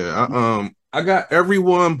 Yeah, I got every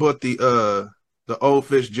one but the Old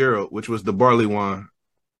Fitzgerald, which was the barley wine,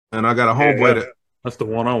 and I got a homeboy that's the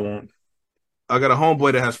one I want. I got a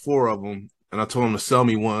homeboy that has 4 of them, and I told him to sell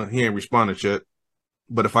me one. He ain't responded yet,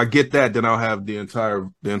 but if I get that, then I'll have the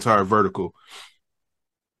entire vertical.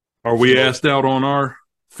 Are we asked out on our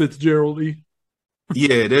Fitzgerald?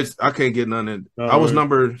 Yeah, I can't get none in. I was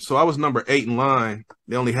number 8 in line.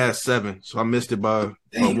 They only had 7, so I missed it by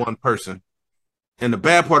 1 person. And the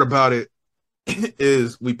bad part about it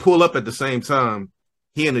is we pull up at the same time.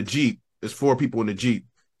 He in the Jeep. There's 4 people in the Jeep.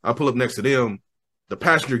 I pull up next to them. The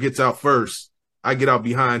passenger gets out first. I get out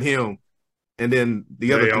behind him, and then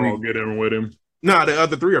the other 3 all get in with him. Nah, the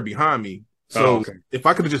other 3 are behind me. So if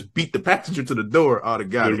I could have just beat the passenger to the door, I'd have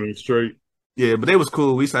got it straight. Yeah, but they was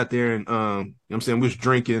cool. We sat there and you know what I'm saying, we was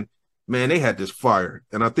drinking. Man, they had this fire.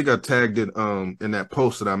 And I think I tagged it in that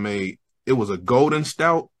post that I made. It was a golden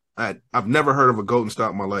stout. I've never heard of a golden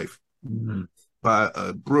stout in my life. Mm-hmm. By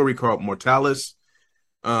a brewery called Mortalis.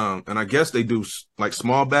 And I guess they do like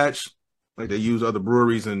small batch, like they use other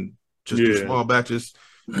breweries and just do small batches.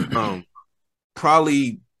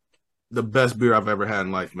 Probably the best beer I've ever had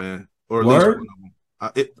in life, man. Or at least one of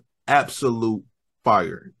them. It absolute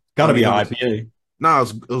fire. Gotta be an IPA. Nah,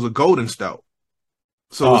 it was a golden stout.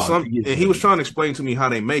 So and he was trying to explain to me how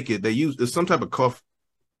they make it. It's some type of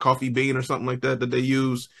coffee bean or something like that they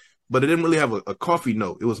use, but it didn't really have a coffee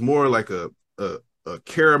note. It was more like a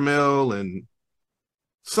caramel and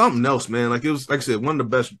something else, man. Like it was, like I said, one of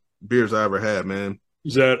the best beers I ever had, man.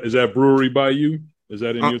 Is that brewery by you? Is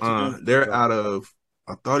that in your town? They're out of,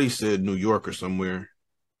 I thought he said New York or somewhere.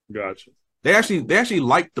 Gotcha. They actually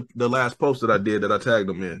liked the last post that I did that I tagged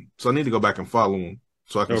them in. So I need to go back and follow them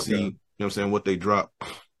so I can see, you know what I'm saying, what they drop.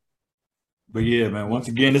 But yeah, man, once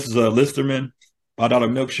again, this is a Listerman $5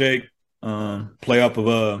 milkshake, play off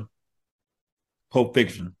of Pulp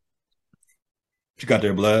Fiction. What you got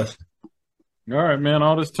there, Blast? All right, man.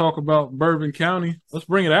 All this talk about Bourbon County. Let's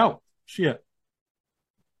bring it out. Shit.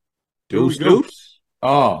 Goose.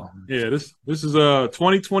 Oh. Yeah, this is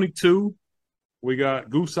 2022. We got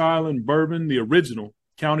Goose Island Bourbon, the original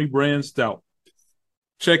county brand stout.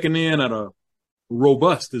 Checking in at a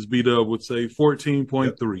robust, as B-Dub would say,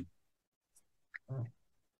 14.3.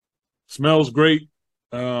 Smells great.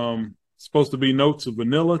 supposed to be notes of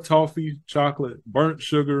vanilla, toffee, chocolate, burnt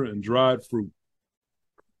sugar, and dried fruit.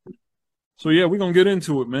 So yeah, we're gonna get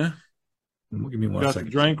into it, man. Give me one Got second.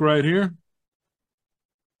 the drink right here.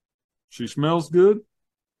 She smells good.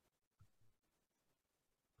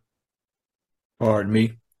 Pardon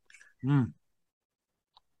me. Yeah,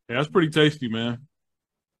 that's pretty tasty, man.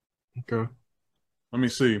 Okay. Let me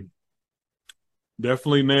see.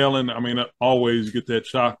 Definitely nailing. I mean, always get that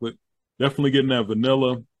chocolate. Definitely getting that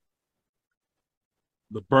vanilla.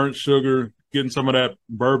 The burnt sugar. Getting some of that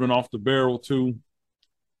bourbon off the barrel too.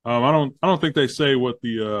 I don't think they say what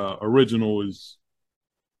the original is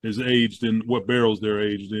aged in, what barrels they're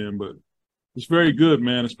aged in, but it's very good,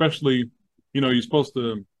 man. Especially, you're supposed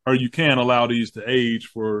to, or you can allow these to age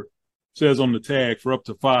for, says on the tag, for up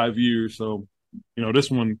to 5 years. So, this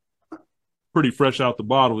one pretty fresh out the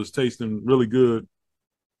bottle is tasting really good.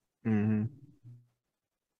 Mm-hmm.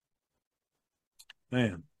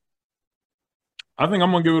 Man, I think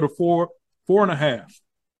I'm gonna give it a 4.5.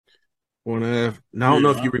 4.5. Now, I don't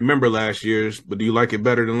know if you remember last year's, but do you like it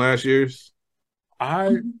better than last year's?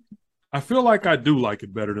 I feel like I do like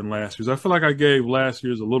it better than last year's. I feel like I gave last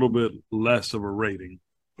year's a little bit less of a rating.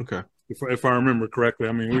 Okay. If I remember correctly.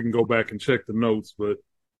 I mean, we can go back and check the notes, but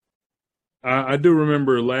I do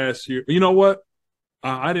remember last year. You know what?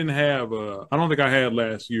 I didn't have. I don't think I had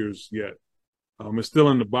last year's yet. It's still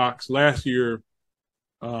in the box. Last year,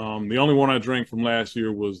 the only one I drank from last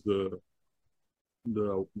year was the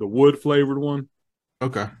wood flavored one.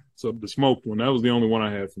 Okay. So the smoked one. That was the only one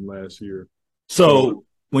I had from last year. So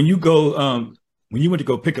when you when you went to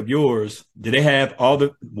go pick up yours, did they have all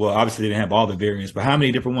the? Well, obviously they didn't have all the variants, but how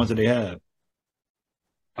many different ones did they have?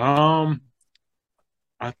 I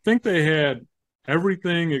think they had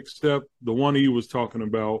everything except the one he was talking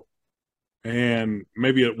about, and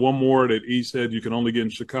maybe at one more that he said you can only get in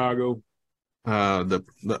Chicago.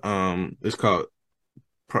 It's called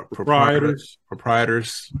Proprietors.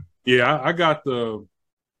 Proprietors. Yeah, I got a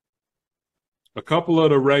couple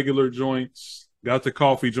of the regular joints. Got the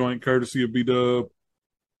coffee joint courtesy of B-Dub.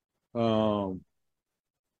 I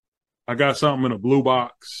got something in a blue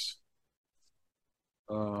box.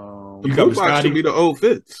 The blue box should be the old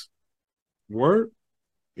Fitz. Word?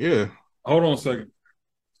 Yeah. Hold on a second.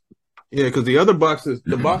 Yeah, because the other boxes,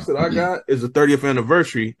 the box that I got is the 30th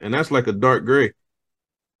anniversary, and that's like a dark gray.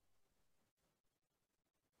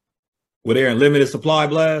 Were they in limited supply,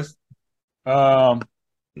 Blast? No,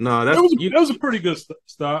 that was a pretty good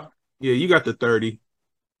stock. Yeah, you got the 30.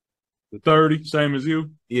 The 30, same as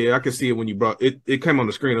you? Yeah, I can see it when you brought it. It came on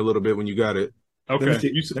the screen a little bit when you got it. Okay.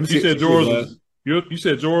 You said yours was you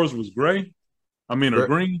said yours was gray? I mean, or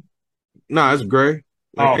green? No, it's gray.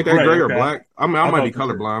 Like, ain't that gray or black? I mean, I might be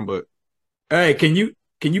colorblind, but hey, can you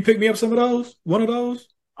pick me up some of those? One of those?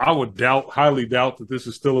 I would highly doubt that this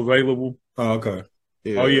is still available. Oh, okay.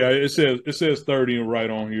 Yeah. Oh yeah, it says 30 and right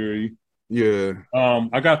on here. Yeah.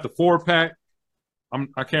 I got the 4-pack.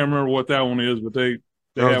 I can't remember what that one is, but they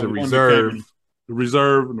have the reserve. The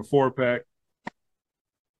reserve and the 4-pack.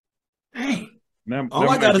 Dang. All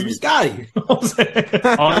I got is biscotti.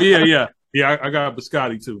 Oh yeah. I got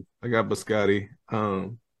biscotti too. I got biscotti. I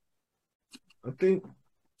think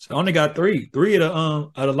so I only got three of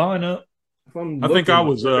the lineup. I think I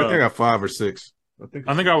was. I think I got 5 or 6.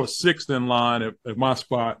 I think I was 6th in line at my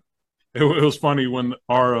spot. It was funny when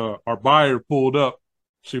our buyer pulled up.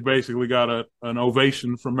 She basically got an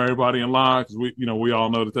ovation from everybody in line because we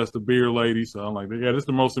all know that that's the beer lady. So I'm like, yeah, this is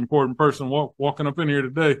the most important person walking up in here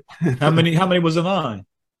today. How many was in line?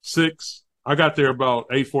 6. I got there about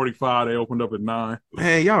 8:45. They opened up at 9.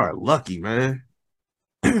 Man, y'all are lucky, man.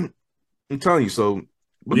 I'm telling you. So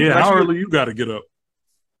yeah, how early you got to get up?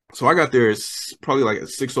 So I got there. It's probably like at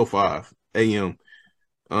 6:05 a.m.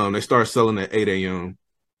 They started selling at 8 a.m.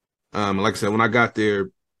 Like I said, when I got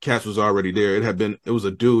there, Cass was already there. It was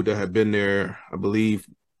a dude that had been there, I believe.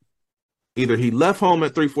 Either he left home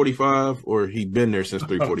at 3:45 or he'd been there since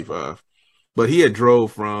 3:45. But he had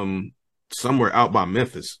drove from somewhere out by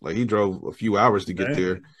Memphis. Like he drove a few hours to get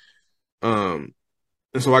there. And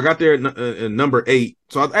so I got there at number 8.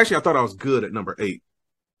 So I thought I was good at number 8.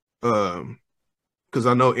 Because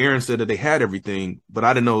I know Aaron said that they had everything, but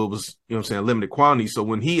I didn't know it was, limited quantity. So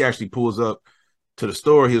when he actually pulls up to the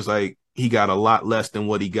store, he was like, he got a lot less than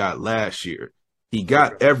what he got last year. He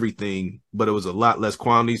got everything, but it was a lot less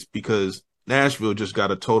quantities because Nashville just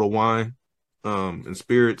got a Total Wine and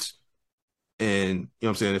Spirits. And,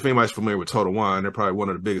 if anybody's familiar with Total Wine, they're probably one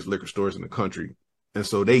of the biggest liquor stores in the country. And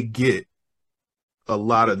so they get a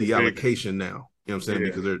lot of the allocation now, because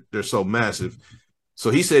they're so massive.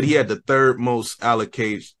 So he said he had the 3rd most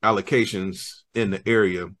allocations in the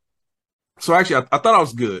area. So actually, I thought I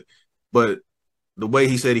was good. but the way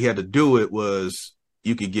he said he had to do it was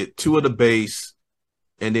you could get 2 of the base,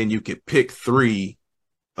 and then you could pick 3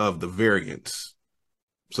 of the variants.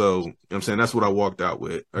 So, you know what I'm saying, that's what I walked out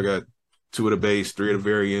with. I got 2 of the base, 3 of the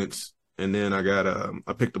variants, and then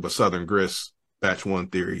I picked up a Southern Grist batch 1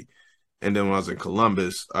 theory. And then when I was in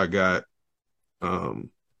Columbus, I got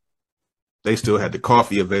they still had the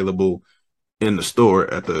coffee available in the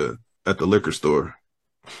store at the liquor store.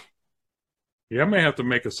 Yeah, I may have to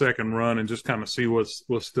make a second run and just kind of see what's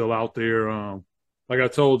still out there. Like I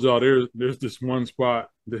told y'all, there's this one spot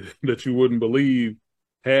that you wouldn't believe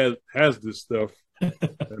has this stuff. And,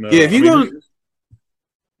 yeah, if you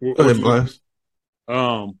go ahead, Blast.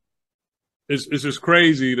 It's just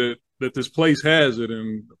crazy that this place has it,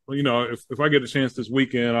 and you know, if I get a chance this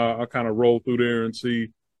weekend, I'll kind of roll through there and see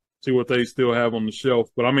what they still have on the shelf.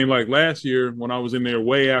 But I mean, like last year when I was in there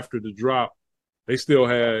way after the drop, they still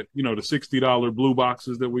had, you know, the $60 blue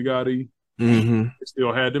boxes that we got. Mm-hmm. They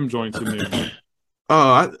still had them joints in there.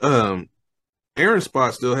 Aaron's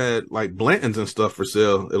spot still had like Blanton's and stuff for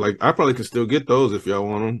sale. Like I probably could still get those if y'all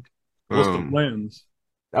want them. What's the Blanton's?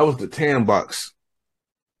 That was the tan box,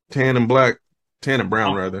 tan and brown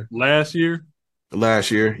rather. Last year,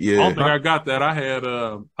 yeah. I don't think I got that. I had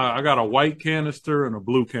I got a white canister and a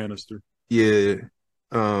blue canister. Yeah.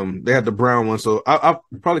 They had the brown one, so I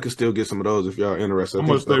probably could still get some of those if y'all interested. How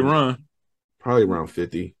much they run? Probably around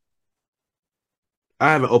 50.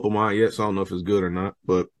 I haven't opened mine yet, so I don't know if it's good or not.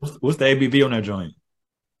 But what's the ABV on that joint?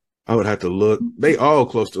 I would have to look. They all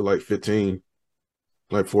close to like 15,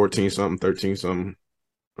 like 14 something, 13 something.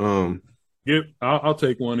 Yep, I'll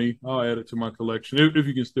take one. I'll add it to my collection if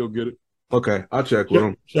you can still get it. Okay, I'll check with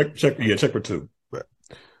them. Check for 2. But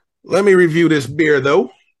let me review this beer though.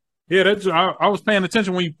 Yeah, I was paying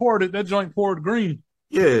attention when you poured it. That joint poured green.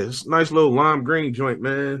 Yeah, it's a nice little lime green joint,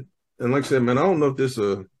 man. And like I said, man, I don't know if this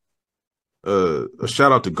a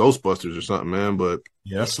shout out to Ghostbusters or something, man, but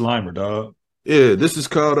yeah, that's Slimer, dog. Yeah, this is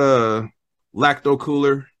called Lacto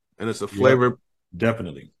Cooler, and it's a flavor,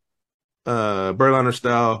 definitely Berliner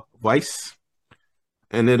style Weiss,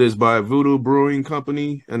 and it is by Voodoo Brewing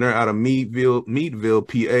Company, and they're out of Meadville,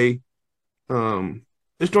 PA.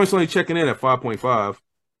 This joint's only checking in at 5.5.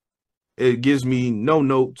 It gives me no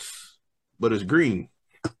notes, but it's green,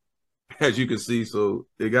 as you can see. So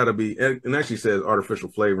it got to be, and actually says artificial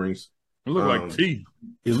flavorings. It looks like tea.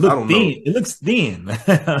 It looks thin. It looks thin.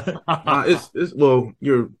 It's well,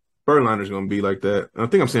 your Berliner's gonna be like that. I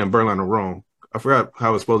think I'm saying Berliner wrong. I forgot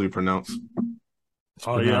how it's supposed to be pronounced.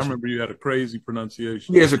 Oh yeah, I remember you had a crazy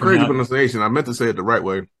pronunciation. Yeah, it's a crazy pronunciation. I meant to say it the right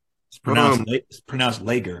way. It's pronounced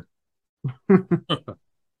Lager. Yeah,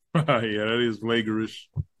 that is Lagerish.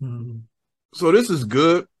 Mm-hmm. So this is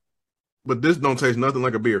good, but this don't taste nothing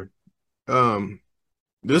like a beer.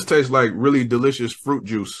 This tastes like really delicious fruit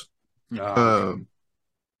juice. I'm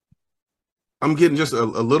getting just a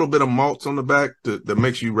little bit of malts on the back that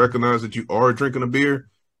makes you recognize that you are drinking a beer.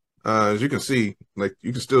 As you can see, like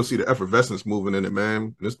you can still see the effervescence moving in it,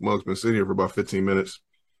 man. This mug's been sitting here for about 15 minutes.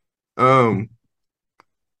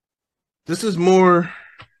 This is more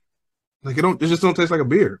like it just don't taste like a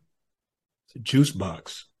beer. It's a juice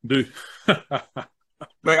box, dude.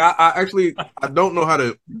 Like I don't know how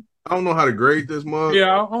to grade this mug.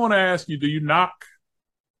 Yeah, I want to ask you: Do you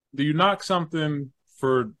knock something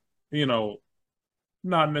for, you know,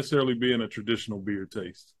 not necessarily being a traditional beer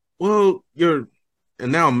taste? Well,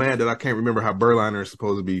 and now I'm mad that I can't remember how Berliner is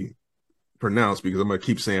supposed to be pronounced because I'm gonna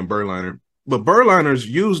keep saying Berliner. But Berliners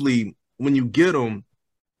usually, when you get them,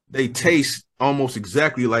 they taste almost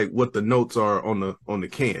exactly like what the notes are on the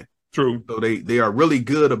can. True. So they are really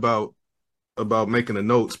good about making the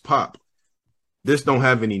notes pop. This don't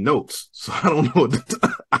have any notes, so I don't know.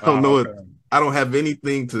 I don't know it. I don't have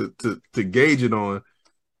anything to gauge it on.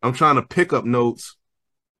 I'm trying to pick up notes.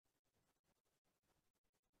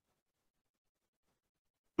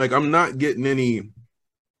 Like I'm not getting any.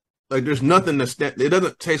 Like there's nothing it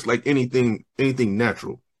doesn't taste like anything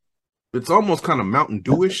natural. It's almost kind of Mountain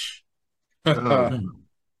Dew-ish.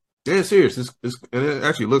 Yeah, serious. And it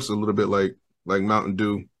actually looks a little bit like Mountain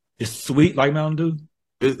Dew. It's sweet like Mountain Dew.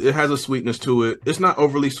 It has a sweetness to it. It's not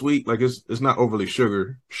overly sweet. Like it's not overly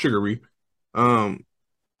sugary. I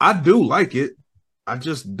do like it. I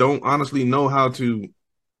just don't honestly know how to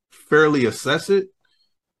fairly assess it.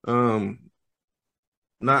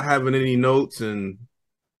 Not having any notes and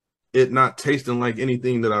it not tasting like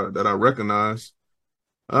anything that I recognize.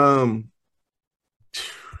 I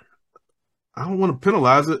don't want to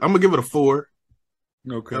penalize it. I'm gonna give it a 4.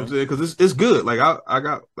 Okay. You know because it's good. Like I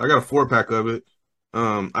got a 4-pack of it.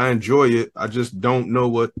 I enjoy it. I just don't know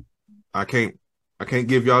what I can't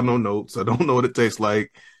give y'all no notes. I don't know what it tastes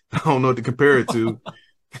like. I don't know what to compare it to.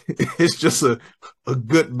 It's just a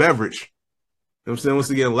good beverage. You know what I'm saying? Once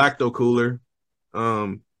again, lacto cooler.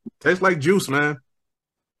 Tastes like juice, man.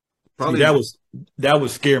 Probably that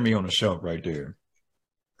would scare me on the shelf right there.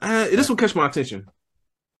 This will catch my attention.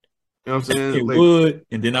 You know what I'm saying? It would,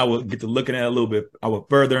 and then I would get to looking at it a little bit. I would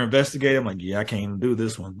further investigate. I'm like, yeah, I can't even do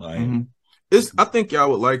this one. Like, I think y'all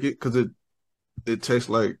would like it because it tastes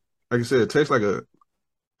like I said, it tastes like a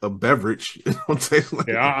beverage. It don't taste like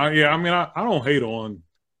I mean, I don't hate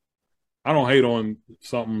on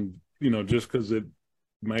something, just because it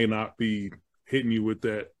may not be hitting you with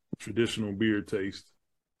that traditional beer taste.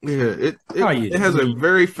 Yeah, it has a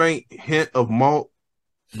very faint hint of malt,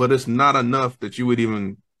 but it's not enough that you would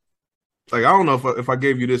even like. I don't know if I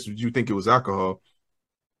gave you this, would you think it was alcohol?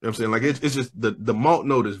 You know what I'm saying? Like it's just the malt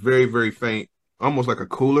note is very, very faint, almost like a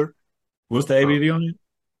cooler. What's the ABV on it?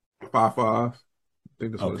 5.5. I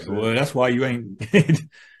think that's what it says. Well, that's why you ain't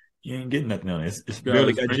getting nothing on it. It's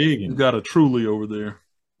barely got jig. You got a Truly over there.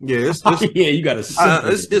 Yeah, yeah, you got a.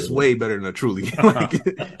 It's way better than a Truly. Like,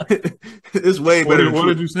 it's way better. What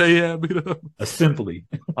did you say? Yeah, a Simply.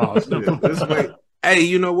 Oh, Simply. This way. Hey,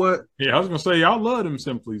 you know what? Yeah, I was gonna say y'all love them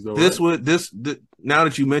Simplies though. Now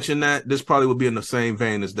that you mention that, this probably would be in the same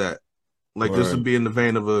vein as that. Like this would be in the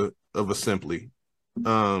vein of a Simply.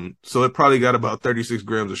 So it probably got about 36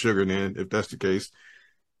 grams of sugar in it, if that's the case.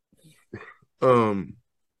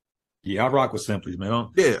 Yeah, I rock with Simplies, man.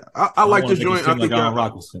 Yeah, I like this joint. I think I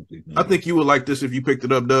rock with Simplies, man. I think you would like this if you picked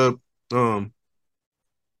it up, Dub.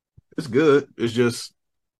 It's good. It's just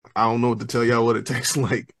I don't know what to tell y'all what it tastes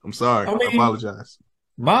like. I'm sorry. I apologize.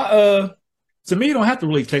 To me, it don't have to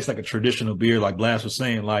really taste like a traditional beer, like Blast was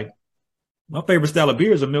saying. Like my favorite style of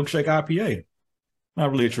beer is a milkshake IPA. Not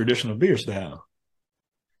really a traditional beer style.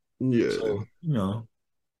 Yeah, so,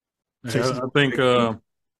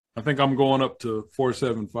 I think I'm going up to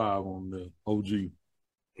 4.75 on the OG.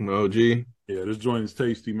 OG. Yeah, this joint is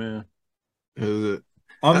tasty, man. Is it?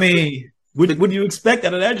 I mean, what you expect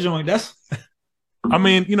out of that joint? I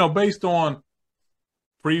mean, based on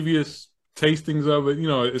previous tastings of it,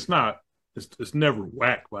 it's never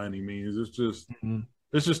whack by any means. It's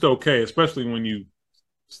just okay, especially when you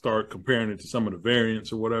start comparing it to some of the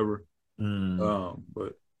variants or whatever.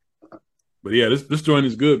 But yeah, this joint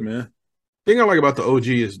is good, man. The thing I like about the OG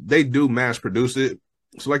is they do mass produce it.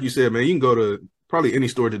 So like you said, man, you can go to probably any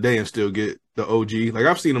store today and still get the OG. Like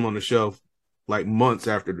I've seen them on the shelf like months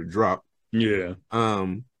after the drop. Yeah.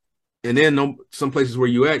 And then some places where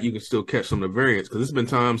you at, you can still catch some of the variants. Because there's been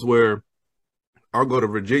times where I'll go to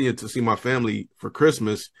Virginia to see my family for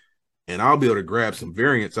Christmas, and I'll be able to grab some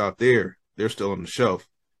variants out there. They're still on the shelf.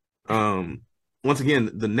 Once again,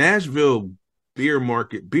 the Nashville beer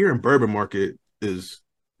and bourbon market is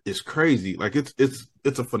crazy. Like it's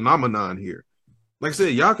a phenomenon here. Like I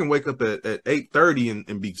said, y'all can wake up at 8:30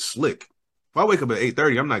 and be slick. If I wake up at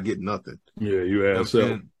 8:30, I'm not getting nothing. Yeah, you have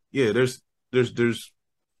so. Yeah, there's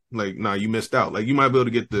like, nah, you missed out. Like you might be able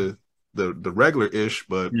to get the regular ish,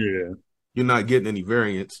 but yeah, you're not getting any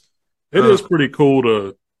variants. It is pretty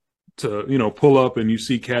cool to pull up and you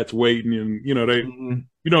see cats waiting, and they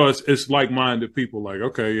it's like-minded people. Like,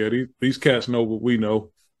 okay, yeah, these cats know what we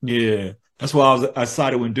know. Yeah, that's why I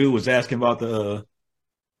excited when dude was asking about the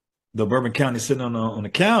Bourbon County sitting on the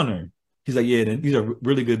counter. He's like, yeah, these are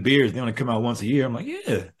really good beers. They only come out once a year. I'm like,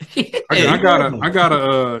 yeah. I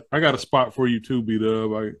got a spot for you too,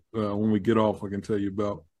 B-Dub. When we get off, I can tell you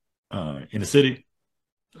about. In the city?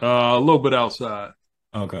 A little bit outside.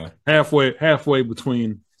 Okay. Halfway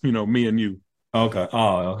between, me and you. Okay.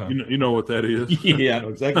 Oh, okay. You know what that is. Yeah, I know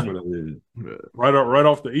exactly what it is. Right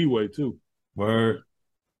off the E-way too. Word.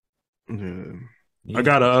 Yeah. I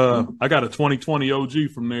got a 2020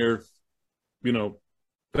 OG from there,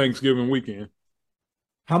 Thanksgiving weekend.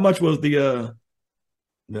 How much was the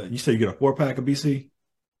you said you get a 4-pack of BC?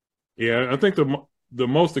 Yeah, I think the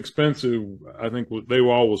most expensive, I think they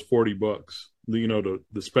were all was $40.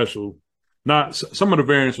 The special, not some of the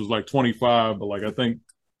variants was like 25, but like I think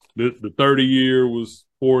the 30 year was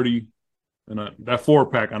 40, and that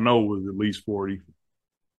 4-pack I know was at least 40.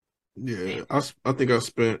 Yeah, I think I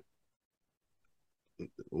spent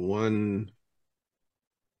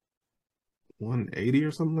 180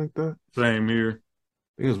 or something like that. Same here.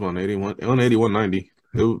 I think it was 180, 190.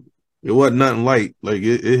 It wasn't nothing light. Like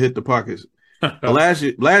it hit the pockets.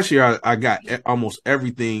 last year I got almost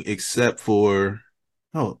everything except for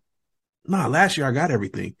last year I got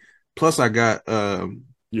everything. Plus I got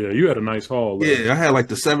yeah, you had a nice haul. Yeah, I had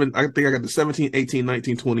like I think I got the 17, 18,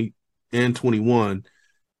 19, 20, and 21.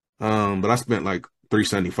 But I spent like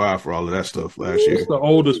 $375 for all of that stuff last year. What's the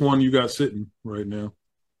oldest one you got sitting right now?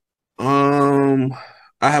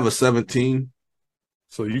 I have a 17.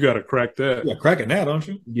 So you got to crack that. Yeah, cracking that, don't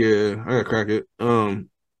you? Yeah, I gotta crack it.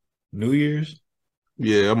 New Year's.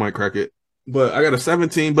 Yeah, I might crack it. But I got a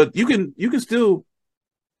 17. But you can still.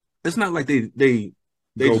 It's not like they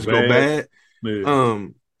just go bad. Yeah.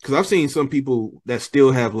 Because I've seen some people that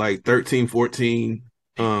still have like 13, 14,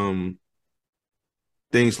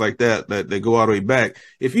 things like that they go all the way back.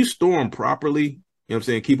 If you store them properly, you know what I'm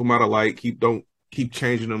saying, keep them out of light, don't keep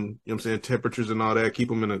changing them, you know what I'm saying, temperatures and all that, keep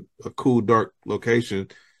them in a cool, dark location,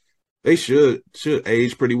 they should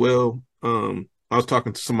age pretty well. I was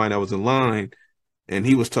talking to somebody that was in line, and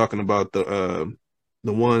he was talking about the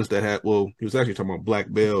ones that had, well, he was actually talking about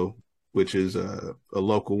Black Bell, which is a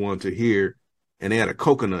local one to here, and they had a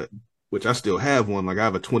coconut, which I still have one. Like I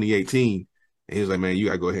have a 2018, and he was like, man, you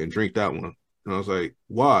gotta go ahead and drink that one. And I was like,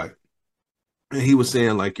 why? And he was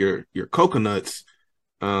saying like your coconuts,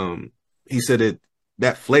 he said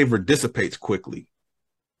that flavor dissipates quickly.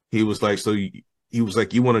 He was like, he was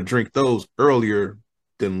like, you want to drink those earlier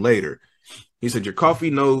than later. He said your coffee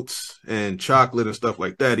notes and chocolate and stuff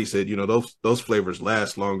like that, he said, you know, those flavors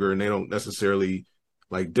last longer and they don't necessarily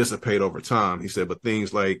like dissipate over time. He said, but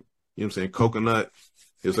things like, you know what I'm saying, coconut,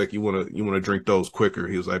 it was like you want to drink those quicker.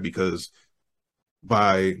 He was like, because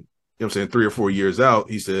by, you know what I'm saying, 3 or 4 years out,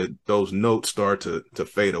 he said those notes start to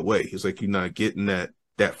fade away. He's like, you're not getting that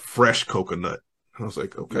fresh coconut. I was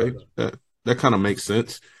like, okay, that kind of makes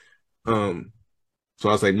sense. So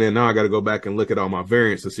I was like, man, now I got to go back and look at all my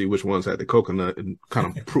variants to see which ones had the coconut and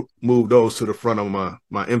kind of move those to the front of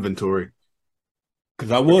my inventory.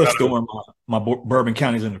 Because I was storing my bourbon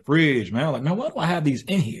counties in the fridge, man. I was like, man, why do I have these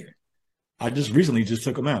in here? I just recently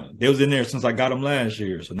took them out. They was in there since I got them last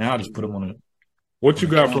year. So now I just put them on What you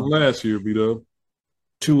got from last year, B-Dub?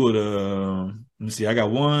 2 of the, let me see, I got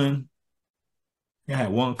one. I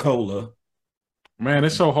had one cola. Man,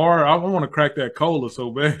 it's so hard. I want to crack that cola so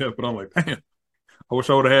bad, but I'm like, damn. I wish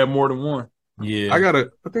I would have had more than one. Yeah. I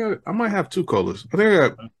think I might have 2 colas. I think I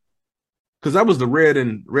got, because that was the red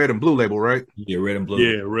and blue label, right? Yeah, red and blue.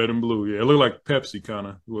 Yeah, red and blue. Yeah, it looked like Pepsi kind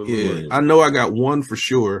of. Yeah, I know I got one for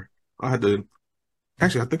sure. I had to,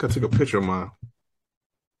 actually, I think I took a picture of mine.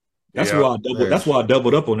 That's why I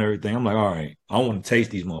doubled up on everything. I'm like, all right, I want to taste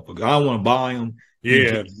these motherfuckers. I don't want to buy them.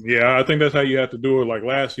 Yeah. I think that's how you have to do it. Like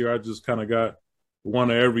last year, I just kind of got one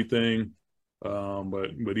of everything.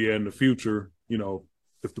 But yeah, in the future, you know,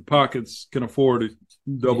 if the pockets can afford it,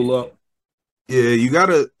 double up. Yeah, you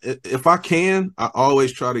gotta. If I can, I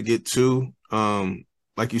always try to get 2.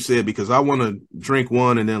 Like you said, because I want to drink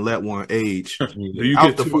one and then let one age. Do you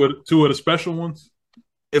get two of the special ones?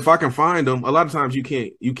 If I can find them, a lot of times you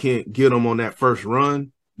can't get them on that first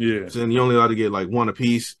run. Yeah, so then you only allowed to get like one a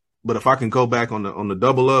piece. But if I can go back on the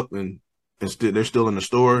double up and they're still in the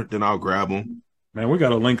store, then I'll grab them. Man, we got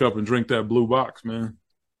to link up and drink that blue box, man.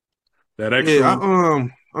 That extra. Yeah,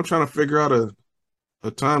 I'm trying to figure out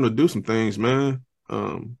a time to do some things, man.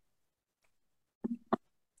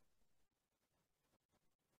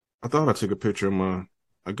 I thought I took a picture of my.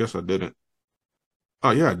 I guess I didn't.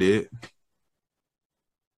 Oh yeah, I did.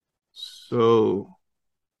 So,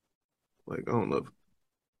 like, I don't know.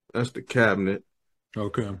 That's the cabinet.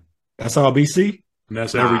 Okay, that's all BC. And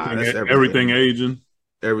that's everything. That's everything aging.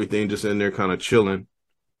 Everything just in there, kind of chilling.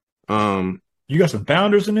 You got some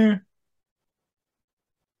Founders in there?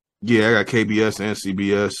 Yeah, I got KBS and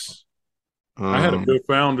CBS. I had a good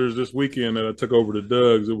Founders this weekend that I took over to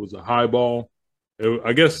Doug's. It was a highball.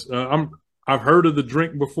 I guess I've heard of the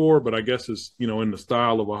drink before, but I guess it's, you know, in the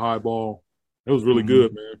style of a highball. It was really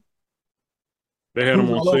good, man. They had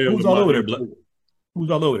them on sale. Who's all over there, Black?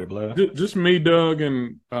 Who's all over there, Black? Just me, Doug,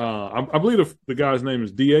 and I believe the guy's name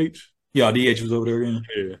is DH. Yeah, DH was over there again.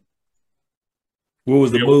 Yeah. What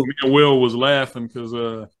was the move? Me and Will was laughing because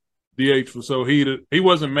DH was so heated. He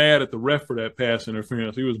wasn't mad at the ref for that pass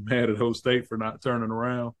interference. He was mad at Ho State for not turning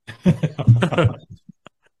around.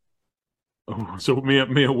 So me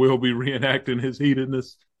and Will be reenacting his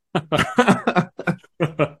heatedness. I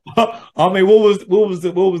mean, what was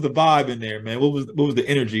the vibe in there, man? What was the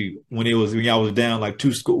energy when y'all was down like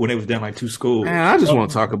 2 schools? When it was down like 2 schools? Man, I just want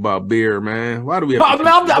to talk about beer, man. Why do we? I'm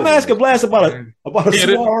asking Blast about a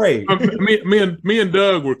soiree. Me and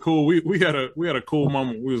Doug were cool. We had a cool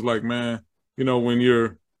moment. We was like, man, you know, when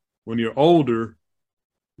you're older,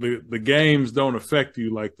 the games don't affect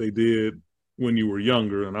you like they did when you were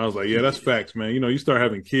younger. And I was like, yeah, that's facts, man. You know, you start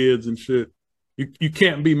having kids and shit. You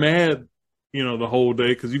can't be mad, you know, the whole day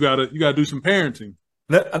because you gotta do some parenting.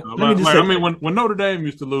 When Notre Dame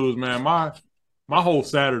used to lose, man, my whole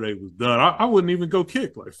Saturday was done. I wouldn't even go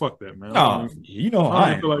kick. Like, fuck that, man. Oh, you know,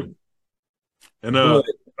 I feel like. And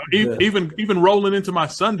even rolling into my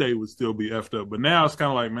Sunday would still be effed up. But now it's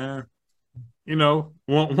kind of like, man, you know,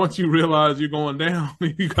 once you realize you're going down,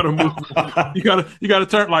 you gotta move. you gotta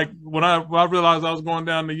turn. Like when I realized I was going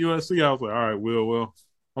down to USC, I was like, all right, well,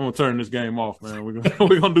 I'm gonna turn this game off, man. We're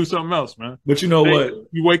gonna do something else, man. But you know what?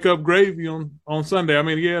 You wake up gravy on Sunday. I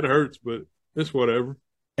mean, yeah, it hurts, but it's whatever.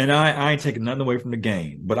 And I ain't taking nothing away from the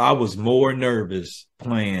game, but I was more nervous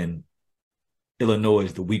playing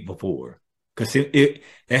Illinois the week before because it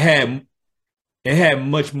had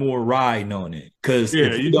much more riding on it. Because you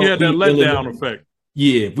had that letdown effect.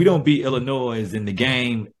 Yeah, if we don't beat Illinois, then the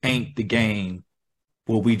game ain't the game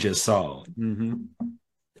what we just saw.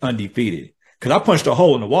 Undefeated. Because I punched a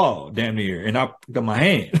hole in the wall damn near, and I got my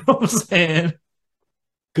hand. You know what I'm saying?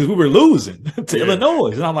 Because we were losing to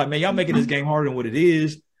Illinois. And I'm like, man, y'all making this game harder than what it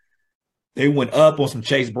is. They went up on some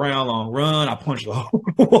Chase Brown long run. I punched a hole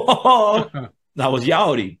in the wall. And I was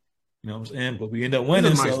yachty. You know what I'm saying? But we ended up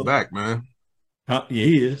winning. He's a nice back, man. Yeah,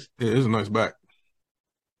 he is. Yeah, he's a nice back.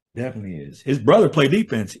 Definitely is. His brother played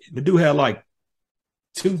defense. The dude had like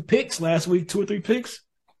 2 picks last week, 2 or 3 picks.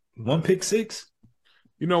 1 pick 6.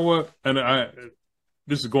 You know what? And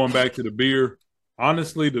this is going back to the beer.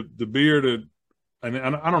 Honestly, the beer that, and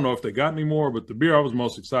I don't know if they got any more, but the beer I was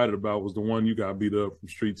most excited about was the one you got beat up from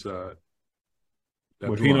Street Side.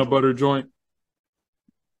 That peanut butter joint.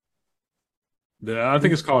 I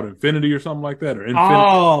think it's called Infinity or something like that,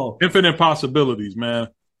 or Infinite Possibilities, man.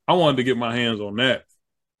 I wanted to get my hands on that.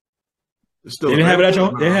 They didn't have it at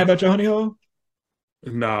your. They have it at your honey hole.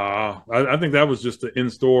 Nah, I think that was just the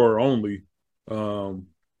in-store only.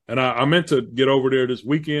 And I meant to get over there this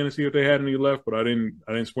weekend and see if they had any left, but I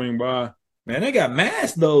didn't swing by. Man, they got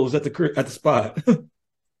mass those at the spot.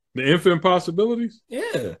 The Infinite Possibilities?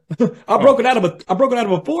 Yeah. I broke it out of a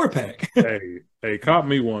 4-pack. hey, cop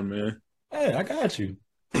me one, man. Hey, I got you.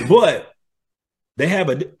 But they have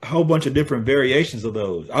a whole bunch of different variations of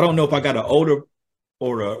those. I don't know if I got an older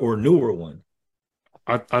or a newer one.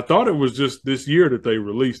 I thought it was just this year that they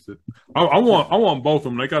released it. I want both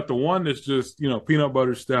of them. They got the one that's just, peanut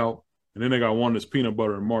butter stout, and then they got one that's peanut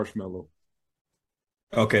butter and marshmallow.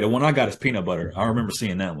 Okay, the one I got is peanut butter. I remember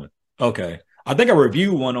seeing that one. Okay. I think I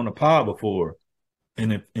reviewed one on the pod before,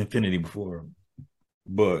 in Infinity before.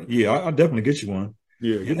 But yeah, I'll definitely get you one.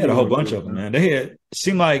 Yeah, they had a whole bunch of them, man. It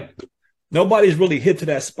seemed like nobody's really hit to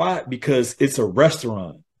that spot because it's a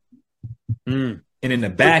restaurant. And in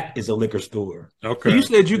the back is a liquor store. Okay. You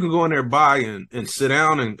said you can go in there, buy and sit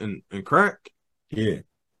down and crack? Yeah.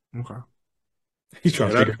 Okay. He's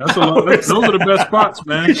trying to figure that's those are the best spots,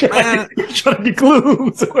 man. He's trying to get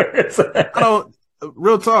clues where it's at.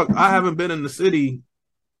 Real talk, I haven't been in the city.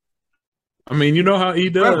 I mean, you know how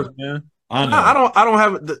he does, man. I know. I don't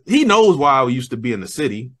have he knows why I used to be in the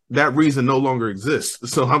city. That reason no longer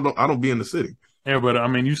exists. So I don't be in the city. Yeah, but I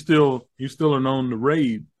mean, you still are known to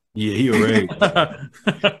raid. Yeah, he a raid.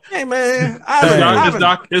 Hey man,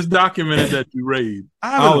 it's documented that you raid.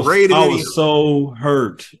 I was so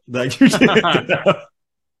hurt that you did.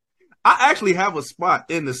 I actually have a spot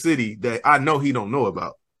in the city that I know he don't know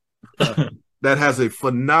about. That has a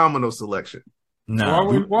phenomenal selection.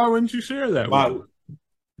 No, why wouldn't you share that?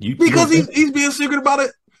 Because he's being secret about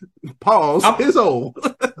it. Pause. His old.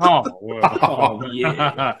 Oh, well.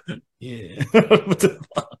 Yeah. Yeah.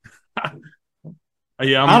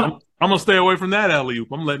 Yeah, I'm gonna stay away from that alley-oop.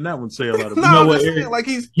 I'm letting that one sail out of me. No, like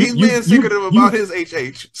he's being secretive about his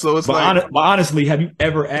HH. So it's but honestly, have you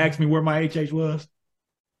ever asked me where my HH was?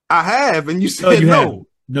 I have, and you said no.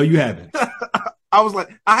 No, you haven't. I was like,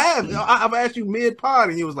 I have. I've asked you mid-pod,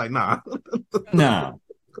 and you was like, nah. Nah.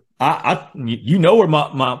 You know where my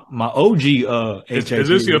OG HH is. Is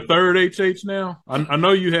this your third HH now? I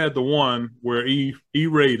know you had the one where he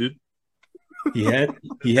rated. He had.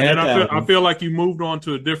 And I feel like you moved on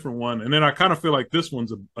to a different one, and then I kind of feel like this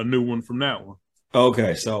one's a new one from that one.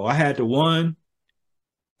 Okay, so I had the one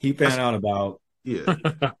he found out about. Yeah,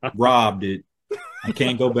 robbed it. I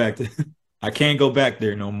can't go back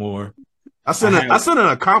there no more. I sent an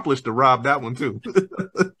accomplice to rob that one too.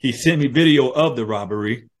 He sent me video of the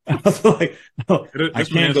robbery. I was like, no, I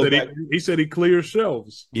can't go back. He said he clears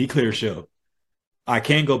shelves. He clears shelves. I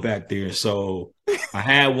can't go back there. So I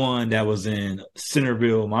had one that was in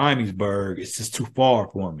Centerville, Miamisburg. It's just too far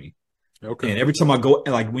for me. Okay. And every time I go,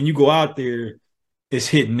 like when you go out there, it's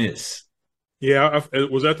hit and miss. Yeah.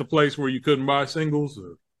 Was that the place where you couldn't buy singles?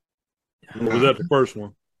 Or was that the first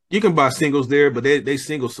one? You can buy singles there, but they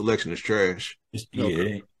single selection is trash.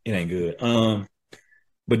 It ain't good.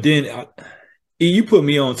 But then you put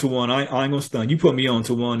me on to one. I ain't gonna stun. You put me on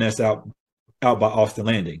to one that's out by Austin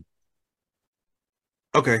Landing.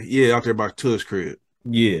 Okay, yeah, out there by Tubbs crib.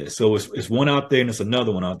 Yeah, so it's one out there and it's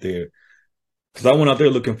another one out there. Because I went out there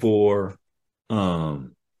looking for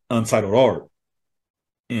Untitled Art,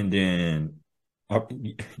 and then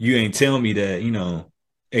you ain't telling me that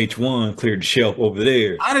H1 cleared the shelf over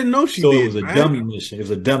there. I didn't know she So did. it was a man. dummy mission. It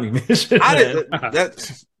was a dummy mission. I man. didn't.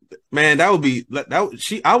 That's man. That would be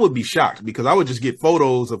that. I would be shocked because I would just get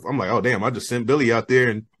photos of. I'm like, oh damn! I just sent Billy out there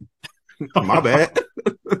and my bad.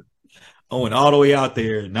 I went all the way out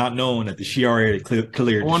there, not knowing that she already cleared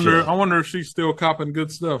the shelf. I wonder if she's still copping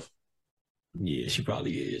good stuff. Yeah, she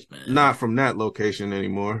probably is, man. Not from that location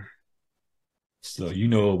anymore. So you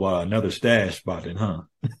know about another stash spot then, huh?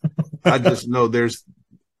 I just know there's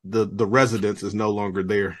the residence is no longer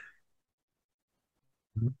there.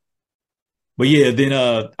 But yeah,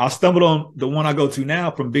 then I stumbled on the one I go to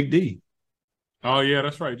now from Big D. Oh yeah,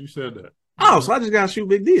 that's right. You said that. Oh, so I just gotta shoot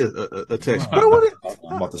Big D a text.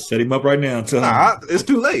 I'm about to set him up right now and tell him. It's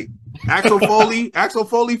too late. Axel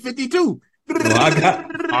Foley 52. Well, I got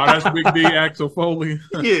that's Big D, Axel Foley.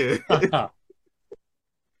 Yeah.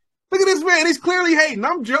 Look at this man. He's clearly hating.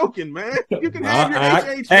 I'm joking, man. You can have your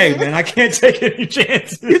HH. Hey, man, I can't take any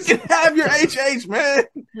chances. You can have your HH, man.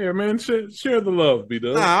 Yeah, man. Share the love,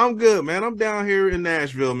 B-Dub. Nah, I'm good, man. I'm down here in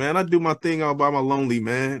Nashville, man. I do my thing all by my lonely,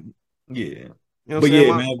 man. Yeah. You know but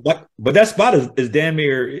yeah, man. But that spot is damn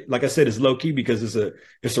near, like I said, it's low key because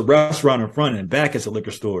it's a restaurant in front and back it's a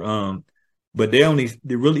liquor store. But they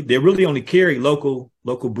really only carry local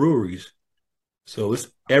breweries. So it's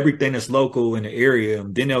everything that's local in the area.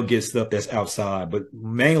 Then they'll get stuff that's outside, but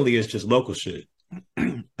mainly it's just local shit.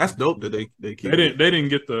 That's dope that they keep. You didn't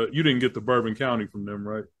get the Bourbon County from them,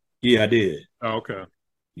 right? Yeah, I did. Oh, okay.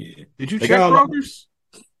 Yeah. Did you check Kroger's?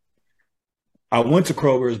 I went to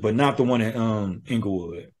Kroger's, but not the one at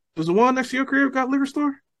Inglewood. Was the one next to your crib got liquor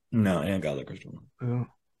store? No, it ain't got liquor store. Oh.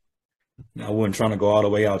 I wasn't trying to go all the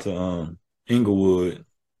way out to Inglewood.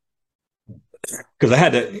 Because I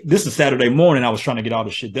had to, this is Saturday morning, I was trying to get all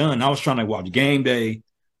the shit done. I was trying to watch game day.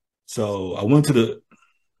 So I went to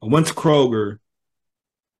Kroger.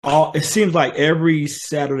 It seems like every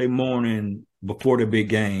Saturday morning before the big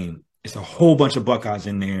game, it's a whole bunch of Buckeyes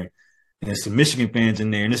in there. And there's some Michigan fans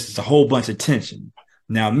in there. And this is a whole bunch of tension.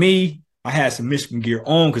 Now me, I had some Michigan gear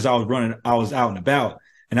on because I was out and about.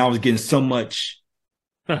 And I was getting so much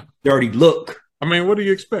dirty look. I mean, what do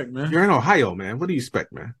you expect, man? You're in Ohio, man. What do you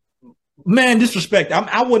expect, man? Man, disrespect.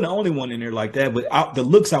 I wasn't the only one in there like that, but the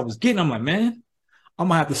looks I was getting, I'm like, man, I'm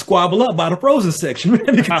gonna have to squabble up by the frozen section,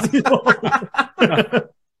 man, because these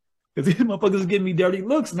motherfuckers was giving me dirty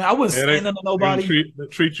looks. Now I wasn't saying nothing to nobody. They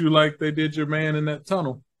treat you like they did your man in that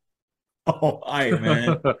tunnel. Oh, all right,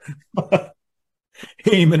 man.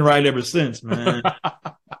 He ain't been right ever since, man.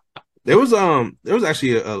 There was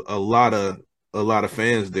actually a lot of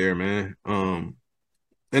fans there, man. And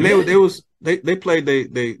they played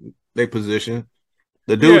they position.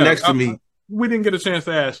 The dude next to me. We didn't get a chance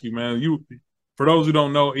to ask you, man. For those who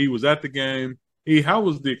don't know, he was at the game. How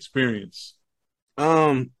was the experience?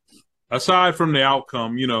 Aside from the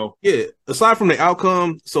outcome, Yeah, aside from the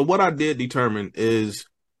outcome, so what I did determine is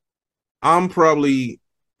I'm probably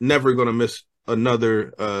never gonna miss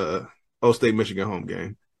another O State Michigan home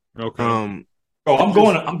game. Okay. I'm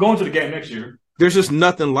going to the game next year. There's just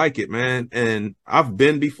nothing like it, man. And I've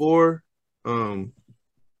been before.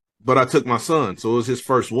 But I took my son, so it was his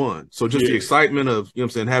first one. So just the excitement of,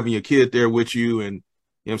 having your kid there with you and,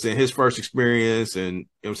 his first experience and,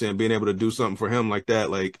 being able to do something for him like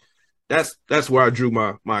that, like that's where I drew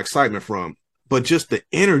my excitement from. But just the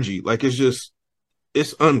energy, like it's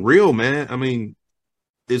unreal, man. I mean,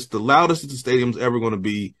 it's the loudest the stadium's ever going to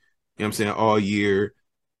be, all year.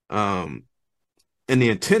 And the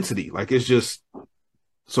intensity, like it's just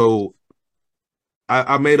so.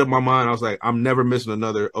 I made up my mind. I was like, I'm never missing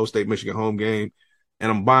another O State Michigan home game, and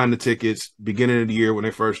I'm buying the tickets beginning of the year when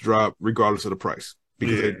they first drop, regardless of the price,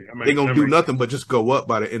 because they're gonna do nothing but just go up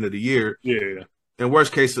by the end of the year. Yeah. And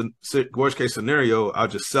worst case scenario, I'll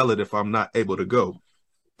just sell it if I'm not able to go.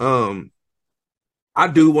 I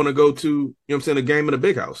do want to go to a game in the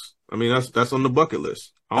big house. I mean, that's on the bucket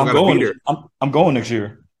list. I don't gotta be there. I'm going next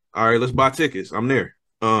year. All right, let's buy tickets. I'm there.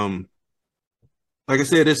 Like I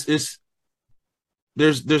said,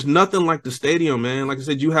 There's nothing like the stadium, man. Like I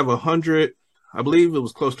said, you have 100, I believe it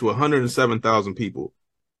was close to 107,000 people.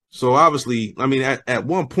 So obviously, I mean, at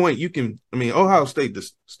one point Ohio State, the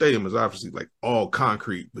stadium is obviously like all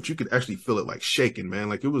concrete, but you could actually feel it like shaking, man.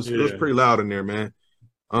 Like it was pretty loud in there, man.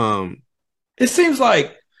 It seems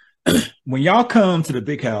like when y'all come to the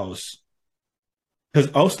big house, because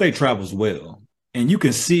O State travels well, and you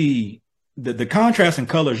can see the contrast in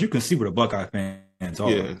colors, you can see where the Buckeye fans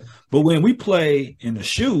are. Yeah. But when we play in the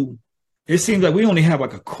shoe, it seems like we only have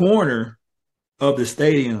like a corner of the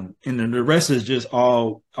stadium, and then the rest is just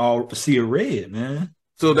all sea of red, man.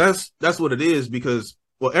 So that's what it is because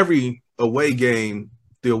every away game,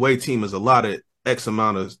 the away team is allotted X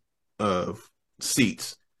amount of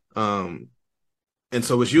seats. And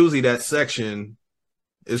so it's usually that section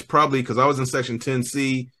is probably because I was in section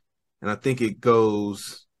 10C and I think it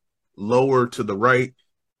goes lower to the right.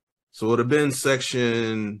 So it would have been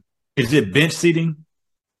section. Is it bench seating?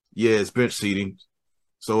 Yeah, it's bench seating.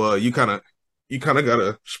 So you kind of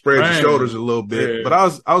gotta spread your shoulders a little bit. Yeah. But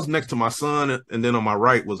I was next to my son, and then on my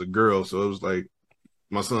right was a girl. So it was like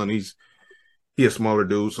my son, he a smaller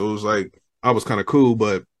dude. So it was like I was kind of cool.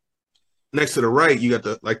 But next to the right, you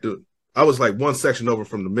got I was like one section over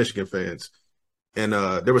from the Michigan fans. And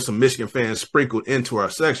there were some Michigan fans sprinkled into our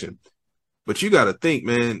section. But you gotta think,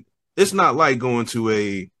 man, it's not like going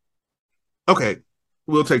to okay,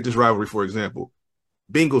 we'll take this rivalry for example.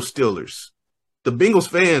 Bengals Steelers. The Bengals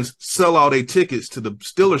fans sell all their tickets to the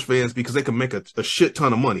Steelers fans because they can make a shit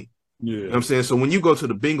ton of money. Yeah. You know what I'm saying? So when you go to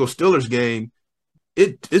the Bengals Steelers game,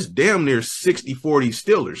 it's damn near 60-40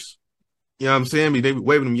 Steelers. You know what I'm saying? I mean, they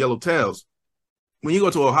waving them yellow tails. When you go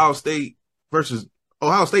to Ohio State versus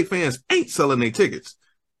Ohio State fans ain't selling their tickets.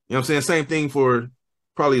 You know what I'm saying? Same thing for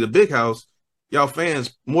probably the big house. Y'all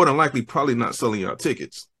fans more than likely probably not selling y'all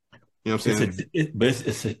tickets. You know what I'm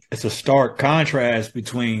saying? It's a stark contrast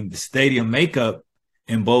between the stadium makeup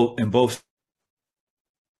in both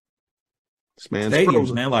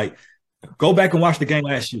stadiums, man. Like, go back and watch the game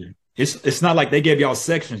last year. It's not like they gave y'all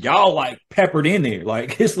sections. Y'all like peppered in there.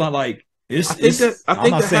 Like it's not like it's. I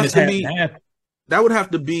think that would have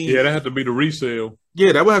to be. Yeah, that have to be the resale.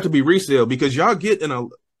 Yeah, that would have to be resale because y'all get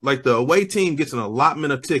the away team gets an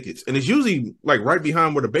allotment of tickets, and it's usually like right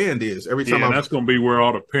behind where the band is. Every time, that's going to be where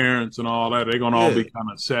all the parents and all that they're going to all be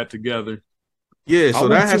kind of sat together. Yeah, so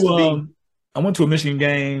that has to be. I went to a Michigan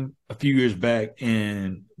game a few years back,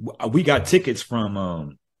 and we got tickets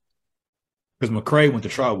from because McCray went to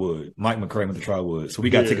Trotwood. Mike McCray went to Trotwood, so we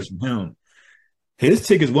got tickets from him. His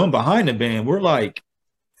tickets went behind the band. We're like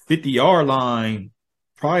 50-yard line.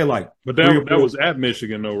 Probably like, but that was at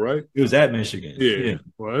Michigan though, right? It was at Michigan. Yeah.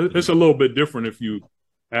 Well, it's a little bit different if you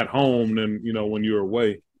at home than when you're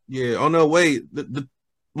away. Yeah, on the away, the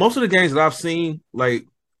most of the games that I've seen, like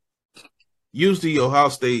usually Ohio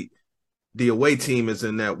State, the away team is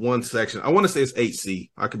in that one section. I want to say it's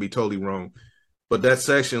 8C. I could be totally wrong, but that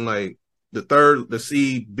section, like the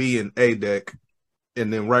C, B, and A deck,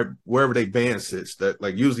 and then right wherever they band sits, that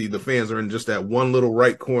like usually the fans are in just that one little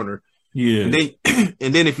right corner. Yeah,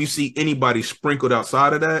 and then if you see anybody sprinkled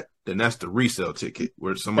outside of that, then that's the resale ticket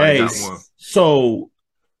where somebody got one. So,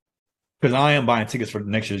 because I am buying tickets for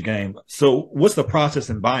next year's game. So, what's the process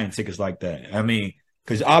in buying tickets like that? I mean,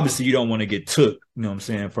 because obviously you don't want to get took. You know what I'm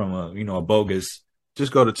saying, from a bogus.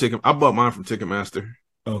 Just go to Ticket. I bought mine from Ticketmaster.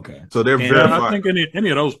 Okay, so they're verified. I think any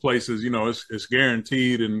of those places, it's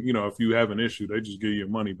guaranteed, and if you have an issue, they just give you your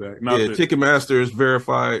money back. Ticketmaster is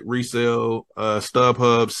verified resale.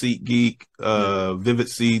 StubHub, SeatGeek, Vivid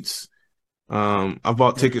Seats. I've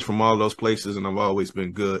bought tickets from all those places, and I've always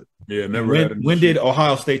been good. Yeah, never. When did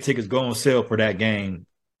Ohio State tickets go on sale for that game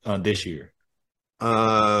this year?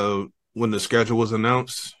 When the schedule was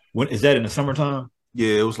announced. When is that in the summertime?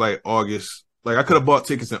 Yeah, it was like August. Like I could have bought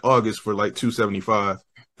tickets in August for like $275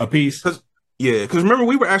 a piece. Because remember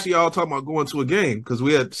we were actually all talking about going to a game because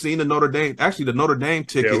we had seen the Notre Dame. Actually, the Notre Dame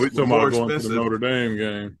tickets we were more expensive. Going to the Notre Dame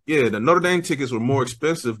game. Yeah, the Notre Dame tickets were more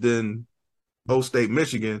expensive than O State,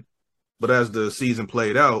 Michigan. But as the season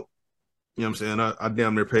played out, you know what I'm saying, I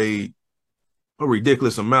damn near paid a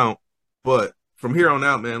ridiculous amount. But from here on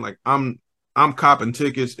out, man, like I'm copping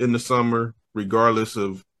tickets in the summer, regardless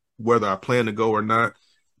of whether I plan to go or not,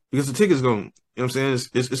 because the ticket's going, you know what I'm saying,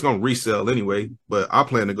 it's going to resell anyway. But I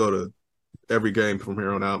plan to go to every game from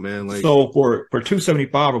here on out, man. Like, so for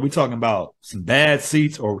 $275, are we talking about some bad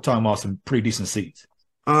seats or we're talking about some pretty decent seats?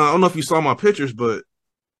 I don't know if you saw my pictures, but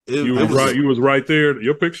you was right there.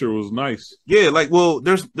 Your picture was nice. Yeah, like, well,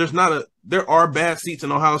 there are bad seats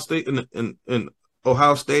in Ohio State in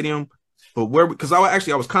Ohio Stadium, but because I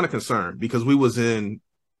was kind of concerned because we was in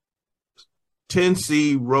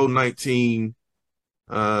 10C row 19,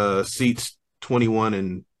 seats 20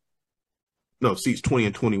 and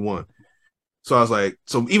 21. So I was like,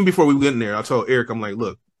 so even before we went in there, I told Eric, I'm like,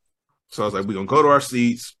 look. So I was like, we're gonna go to our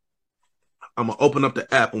seats. I'm gonna open up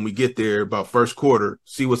the app when we get there about first quarter,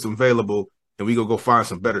 see what's available, and we go find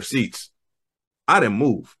some better seats. I didn't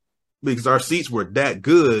move because our seats were that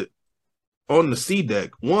good on the C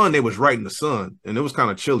deck. One, they was right in the sun, and it was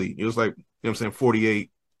kind of chilly. It was like, you know what I'm saying,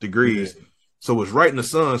 48 degrees. Yeah. So it was right in the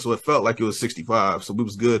sun, so it felt like it was 65. So we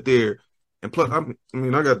was good there. And plus, I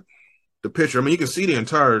mean, I got the picture. I mean, you can see the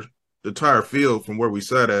entire field from where we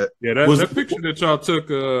sat at. Yeah, that picture that y'all took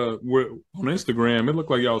on Instagram, it looked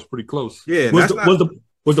like y'all was pretty close. Yeah,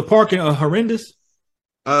 was the parking horrendous?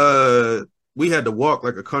 We had to walk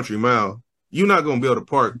like a country mile. You're not gonna be able to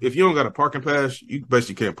park if you don't got a parking pass. You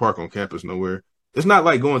basically can't park on campus nowhere. It's not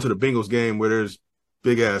like going to the Bengals game where there's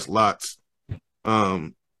big ass lots.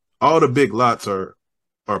 All the big lots are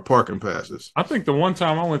parking passes. I think the one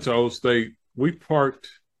time I went to Old State, we parked.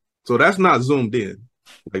 So that's not zoomed in.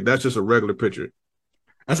 Like that's just a regular picture.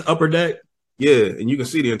 That's upper deck. Yeah, and you can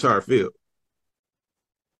see the entire field.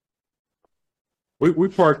 We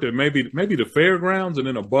parked at maybe the fairgrounds, and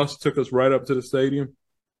then a bus took us right up to the stadium.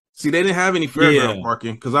 See, they didn't have any fairground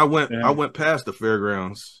parking because I went past the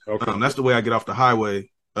fairgrounds. Okay. That's the way I get off the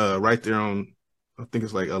highway, right there on, I think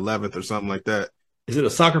it's like 11th or something like that. Is it a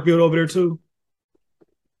soccer field over there too?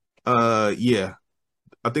 Yeah.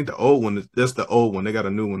 I think the old one, that's the old one. They got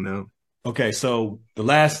a new one now. Okay, so the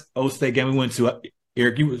last Old State game we went to,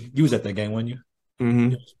 Eric, you was at that game, weren't you?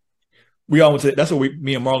 Mm-hmm. We all went to. That's where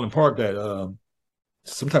me and Marlon parked at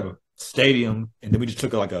some type of stadium, and then we just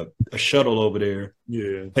took like a shuttle over there.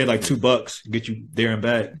 Yeah, paid like $2 to get you there and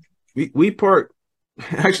back. We parked.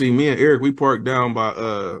 Actually, me and Eric, we parked down by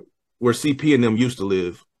where CP and them used to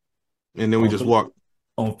live, and then we just walked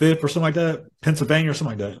on 5th or something like that, Pennsylvania or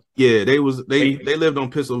something like that. Yeah, they lived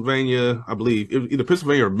on Pennsylvania, I believe, either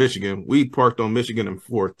Pennsylvania or Michigan. We parked on Michigan and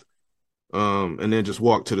 4th, and then just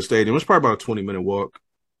walked to the stadium. It was probably about a 20-minute walk.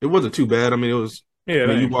 It wasn't too bad. I mean, it was.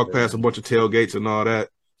 Yeah, you walk past a bunch of tailgates and all that.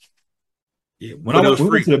 Yeah, we went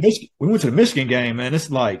to the Michigan game, man.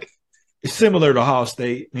 It's like it's similar to Ohio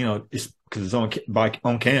State, it's because it's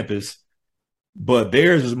on campus, but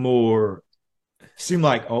theirs is more. Seemed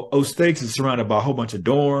like O Stakes is surrounded by a whole bunch of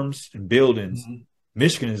dorms and buildings. Mm-hmm.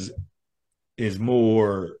 Michigan is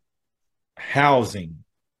more housing,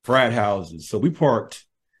 frat houses. So we parked.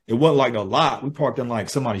 It wasn't like a lot. We parked in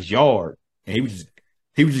like somebody's yard, and he was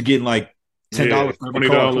just getting like $10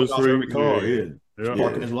 for every car. Yeah.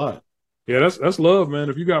 Parking his lot. Yeah, that's love, man.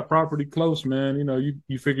 If you got property close, man,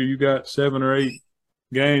 you figure you got 7 or 8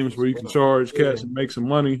 games where you can charge cats and make some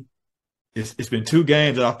money. It's been 2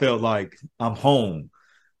 games that I felt like I'm home.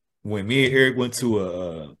 When me and Eric went to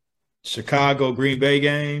a Chicago Green Bay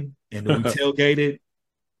game, and then we tailgated,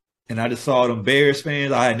 and I just saw them Bears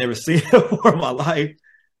fans I had never seen before in my life.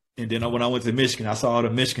 And then when I went to Michigan, I saw all the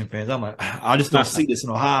Michigan fans. I'm like, I just don't see this in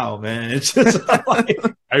Ohio, man. It's just like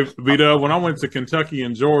when I went to Kentucky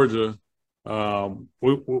and Georgia, we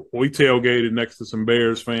tailgated next to some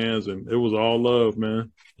Bears fans, and it was all love,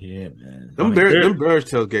 man. Yeah, man. Them Bears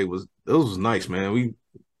tailgate was nice, man. We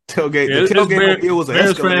tailgate. Yeah, the tailgate it was a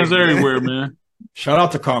Bears fans everywhere, man. Shout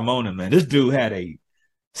out to Carmona, man. This dude had a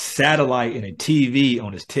satellite and a TV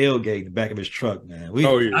on his tailgate in the back of his truck, man.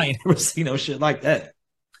 I ain't never seen no shit like that.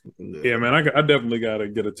 Yeah, man. I definitely gotta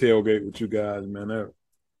get a tailgate with you guys, man. That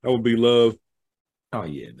would be love. Oh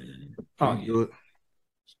yeah, man. Oh yeah.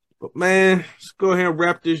 But man, let's go ahead and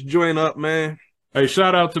wrap this joint up, man. Hey,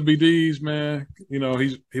 shout out to BD's, man.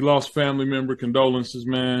 He lost a family member. Condolences,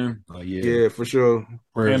 man. Oh yeah, yeah, for sure.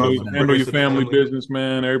 Handle your family business,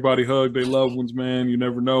 man. Everybody hug their loved ones, man. You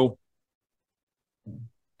never know.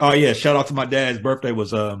 Oh yeah, shout out to my dad's birthday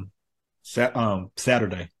was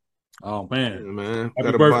Saturday. Oh man, yeah, man.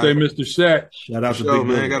 Happy birthday, Mr. Shaq. Shout out to Big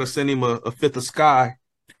man. Got to send him a 5th of Sky.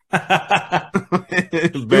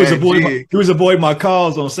 He was avoiding my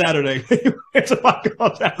calls on Saturday.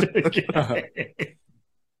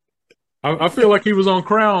 I feel like he was on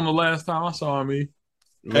Crown the last time I saw him. Hey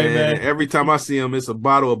man, every time I see him, it's a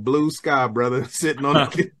bottle of Blue Sky, brother, sitting on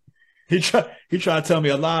the. He tried to tell me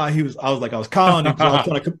a lie. I was calling him. I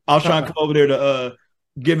was trying to come over there to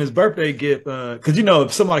give him his birthday gift because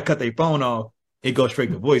if somebody cut their phone off, it goes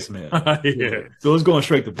straight to voicemail. Yeah, so it's going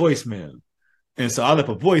straight to voicemail. And so I left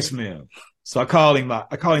a voicemail. So I called him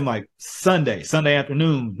like Sunday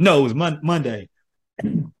afternoon. No, it was Monday.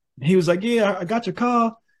 He was like, "Yeah, I got your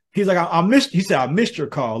call." He's like, "I missed." He said, "I missed your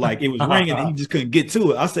call." Like it was ringing, and he just couldn't get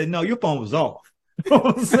to it. I said, "No, your phone was off." You know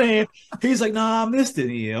what I'm saying? He's like, "Nah, I missed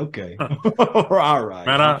it." Yeah, okay, all right.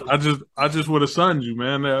 Man, I just would have sunned you,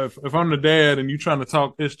 man. If I'm the dad and you trying to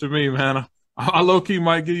talk this to me, man, I low key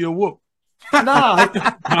might give you a whoop. Nah,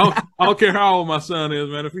 I don't care how old my son is,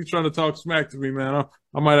 man. If he's trying to talk smack to me, man,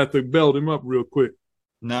 I might have to belt him up real quick.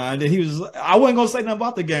 Nah, and then I wasn't gonna say nothing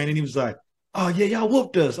about the game, and he was like, "Oh yeah, y'all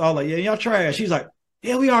whooped us." I was like, "Yeah, y'all trash." He's like,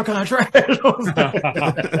 "Yeah, we are kind of trash."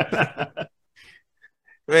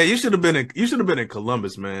 Man, you should have been in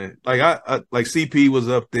Columbus, man. Like I like CP was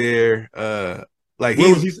up there. Where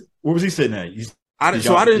was he sitting at? I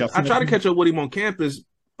tried to catch up with him on campus.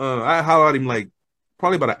 I hollered at him like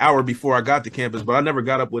probably about an hour before I got to campus, but I never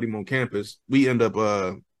got up with him on campus. We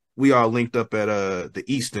all linked up at the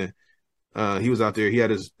Easton. He was out there. He had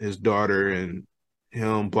his daughter and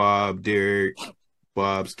him, Bob, Derek,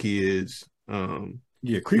 Bob's kids. Creeping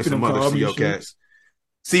some them other cars, CO cats.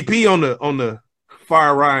 CP on the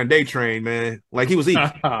fire Ryan Day train, man. Like he was eating.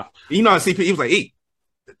 You know, CP, he was like, "Eat.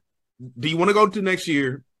 Do you want to go to next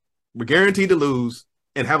year? We're guaranteed to lose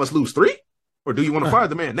and have us lose 3, or do you want to fire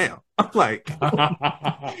the man now?" I'm like,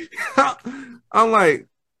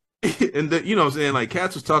 and you know what I'm saying? Like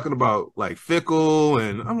Cats was talking about like Fickle,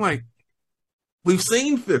 and I'm like, we've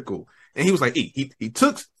seen Fickle, and he was like, he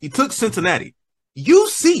took Cincinnati. You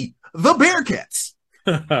see the Bearcats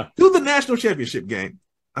to the national championship game.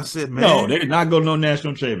 I said, man, no, they did not go to no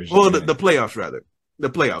national championship. Well, the playoffs rather, the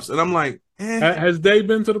playoffs, and I'm like, has Day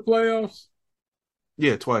been to the playoffs?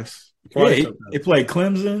 Yeah, twice. Yeah, they played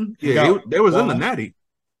Clemson. Yeah, they was in the Natty.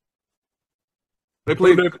 They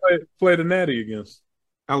played the Natty against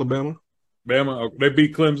Alabama. Bama. They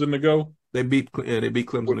beat Clemson to go. They beat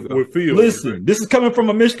Clemson to go. With Field. Listen, this is coming from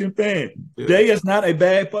a Michigan fan. Yeah. Day is not a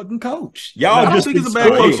bad fucking coach. Y'all I don't think he's a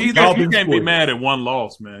bad coach either. You can't be mad at one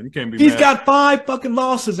loss, man. You can't be. He's got 5 fucking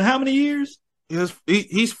losses in how many years?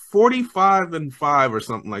 He's 45-5 or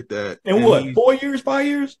something like that. And what? 4 years? 5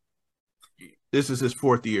 years? This is his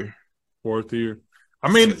 4th year. 4th year.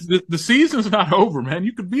 I mean, the season's not over, man.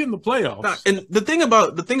 You could be in the playoffs. And the thing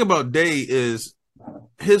about Day is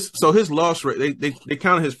his loss rate. They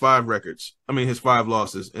counted his 5 records. I mean, his 5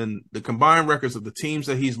 losses, and the combined records of the teams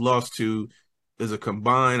that he's lost to is a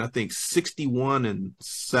combined, I think,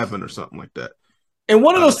 61-7 or something like that. And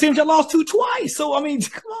one of those teams I lost to twice. So I mean,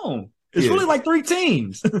 come on, it's really like 3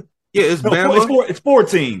 teams. Yeah, it's Bama. It's 4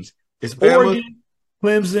 teams. It's Bama, Oregon,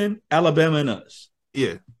 Clemson, Alabama, and us.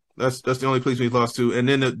 Yeah. That's the only place we've lost to. And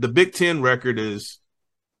then the Big Ten record is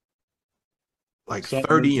like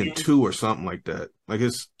 30-2 or something like that. Like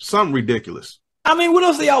it's something ridiculous. I mean, what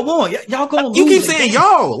else do y'all want? Y'all gonna lose. You keep saying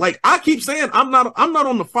y'all. Like I keep saying I'm not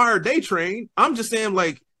on the fire Day train. I'm just saying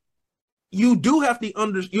like you have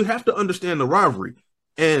to understand the rivalry.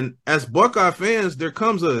 And as Buckeye fans, there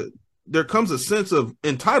comes a sense of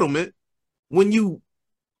entitlement when you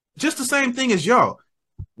just the same thing as y'all.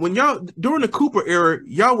 When y'all during the Cooper era,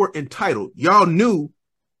 y'all were entitled. Y'all knew,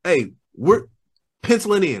 hey, we're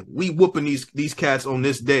penciling in. We whooping these cats on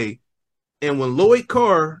this day. And when Lloyd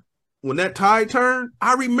Carr, when that tide turned,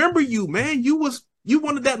 I remember you, man. You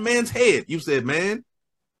wanted that man's head. You said, man,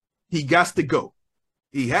 he got to go.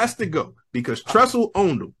 He has to go because Tressel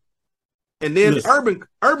owned him. And then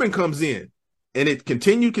Urban comes in, and it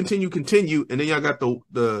continued, and then y'all got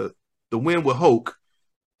the win with Hoke.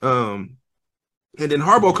 And then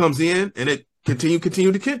Harbaugh comes in, and it continue.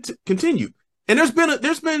 And there's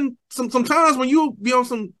been some times when you'll be on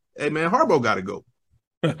some, hey man, Harbaugh got to go.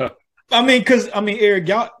 Eric,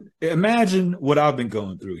 y'all imagine what I've been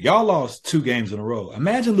going through. Y'all lost 2 games in a row.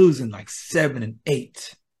 Imagine losing like 7 and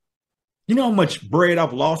 8. You know how much bread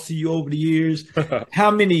I've lost to you over the years?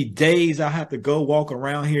 How many days I have to go walk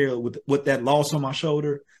around here with that loss on my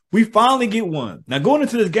shoulder? We finally get one. Now going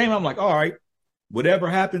into this game, I'm like, all right. Whatever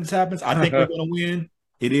happens. I think we're going to win.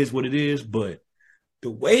 It is what it is. But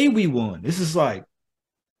the way we won, this is like,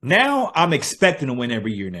 now I'm expecting to win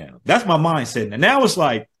every year now. That's my mindset. And now it's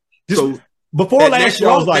like, before last year,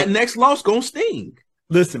 I was like, that next loss going to sting.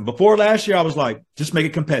 Listen, before last year, I was like, just make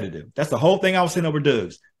it competitive. That's the whole thing I was saying over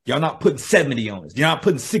Doug's. Y'all not putting 70 on us. You're not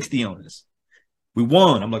putting 60 on us. We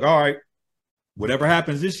won. I'm like, all right, whatever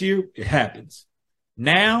happens this year, it happens.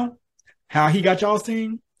 Now, how he got y'all's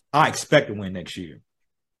team, I expect to win next year.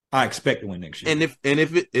 And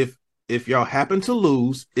if y'all happen to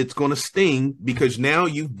lose, it's going to sting because now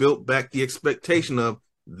you've built back the expectation of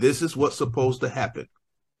this is what's supposed to happen.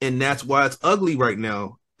 And that's why it's ugly right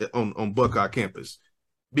now on Buckeye campus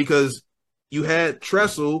because you had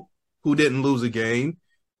Tressel who didn't lose a game.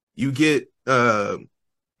 You get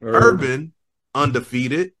Urban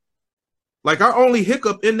undefeated. Like our only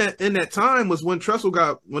hiccup in that time was when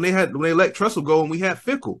they let Tressel go and we had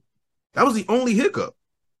Fickle. That was the only hiccup.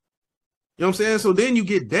 You know what I'm saying? So then you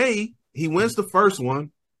get Day, he wins the first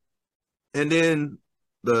one, and then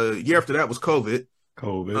the year after that was COVID.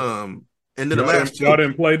 And then the last 2. Y'all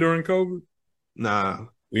didn't play during COVID? Nah.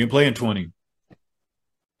 We didn't play in 20.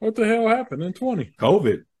 What the hell happened in 20?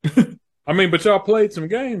 COVID. I mean, but y'all played some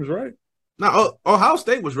games, right? No, Ohio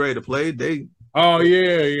State was ready to play. Oh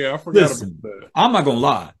yeah, I forgot about that. I'm not gonna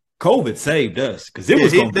lie. COVID saved us because it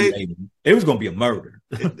was gonna be a murder.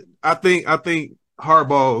 I think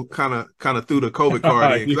Harbaugh kind of threw the COVID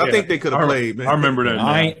card in. Yeah. I think they could have played, man. I remember that.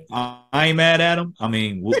 I ain't mad at him. I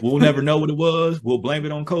mean, we'll never know what it was. We'll blame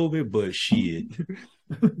it on COVID, but shit.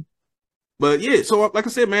 But yeah, so like I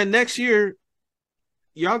said, man, next year,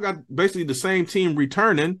 y'all got basically the same team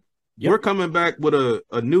returning. Yep. We're coming back with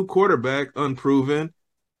a new quarterback, unproven.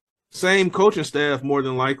 Same coaching staff, more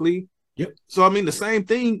than likely. Yep. So, I mean, the same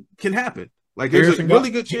thing can happen. Like, there's a really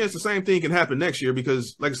good chance the same thing can happen next year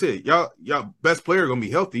because, like I said, y'all best player going to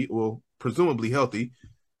be healthy, well, presumably healthy.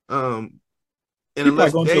 And he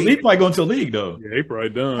probably going to the league, though. Yeah, he probably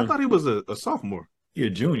done. I thought he was a sophomore. He a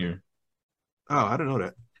junior. Oh, I didn't know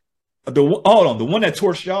that. Hold on. The one that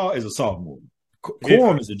torched y'all is a sophomore.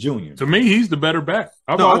 Corum is a junior. To me, he's the better back.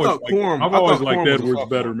 I've always liked Edwards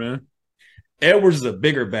better, man. Edwards is a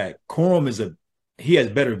bigger back. Corum he has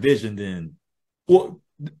better vision than. Well,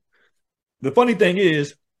 the funny thing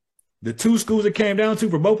is, the two schools it came down to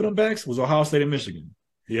for both of them backs was Ohio State and Michigan.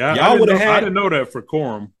 Yeah, I didn't know that for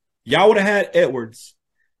Corum. Y'all would have had Edwards.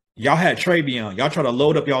 Y'all had Travion. Y'all try to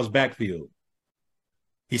load up y'all's backfield.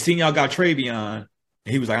 He seen y'all got Travion,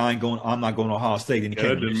 and he was like, I'm not going to Ohio State. And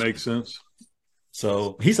that didn't make sense.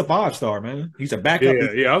 So he's a 5-star, man. He's a backup.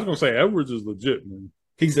 Yeah. I was gonna say Edwards is legit, man.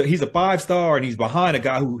 He's a 5-star, and he's behind a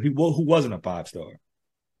guy who wasn't a 5-star.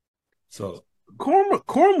 So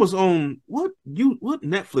Corum was on what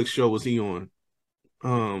Netflix show was he on?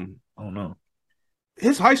 I don't know.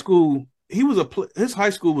 His high school. His high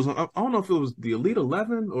school was on, I don't know if it was the Elite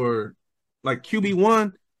 11 or like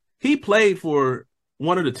QB1. He played for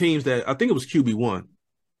one of the teams that I think it was QB1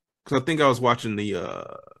 because I think I was watching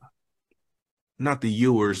the not the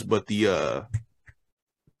Ewers, but the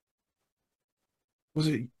was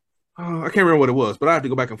it? I can't remember what it was, but I have to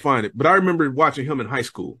go back and find it. But I remember watching him in high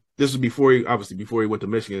school. This was before he went to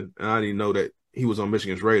Michigan, and I didn't know that he was on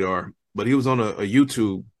Michigan's radar. But he was on a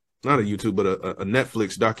YouTube, not a YouTube, but a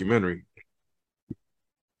Netflix documentary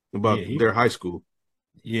about their high school.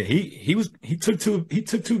 Yeah, he took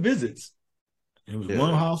two visits. It was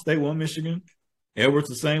one Ohio State, one Michigan. Edwards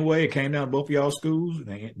the same way. It came down to both of y'all schools, and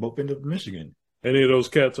they both ended up in Michigan. Any of those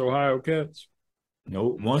cats Ohio cats?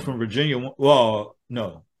 No, one's from Virginia.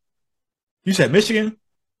 No. You said Michigan?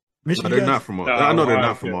 No, they're not from Ohio. I know they're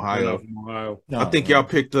not from Ohio. No, I think y'all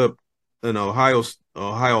picked up an Ohio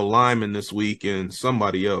lineman this week and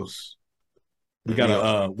somebody else. We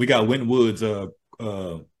got Wynton Woods. I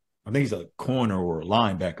think he's a corner or a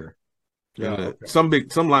linebacker. Yeah, some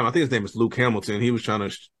lineman. I think his name is Luke Hamilton. He was trying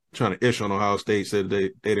to ish on Ohio State. Said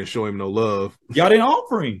they didn't show him no love. Y'all didn't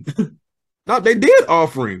offer him. No, they did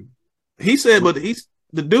offer him. He said, but he's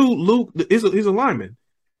the dude. Luke he's a lineman.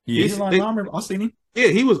 Yeah, he's a lineman. I've seen him. Yeah,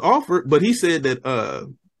 he was offered, but he said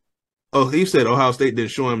that. He said Ohio State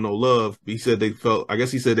didn't show him no love. He said they felt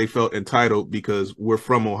entitled because we're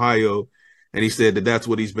from Ohio, and he said that's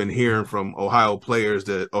what he's been hearing from Ohio players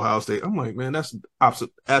that Ohio State. I'm like, man, that's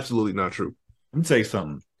absolutely not true. Let me tell you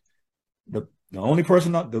something. The only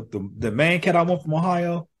person, the main cat I want from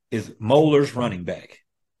Ohio is Moeller's running back.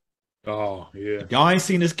 Oh yeah, y'all ain't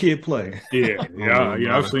seen this kid play. Yeah,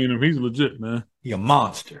 I've seen him. He's legit, man. He a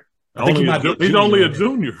monster. He's only a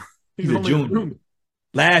junior. He's a junior.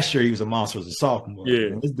 Last year he was a monster as a sophomore. Yeah,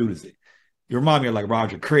 man, this dude you remind me of like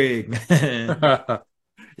Roger Craig, man.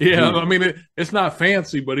 Yeah, I mean it's not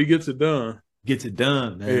fancy, but he gets it done. Gets it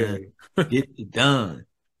done, man. Yeah. Get it done.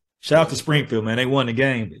 Shout out to Springfield, man. They won the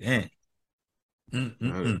game.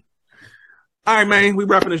 All right, man. We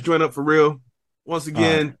wrapping this joint up for real. Once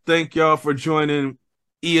again, thank y'all for joining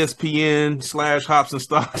ESPN / Hops and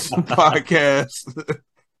Stocks podcast.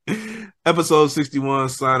 Episode 61,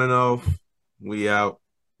 signing off. We out.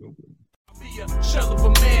 Be a shell of a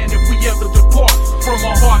man if we ever depart from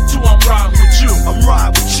my heart to I'm riding with you. I'm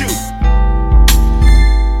riding with you.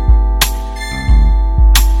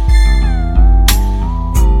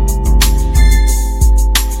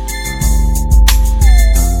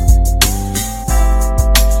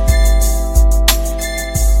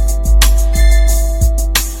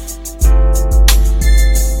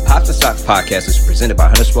 Stocks podcast is presented by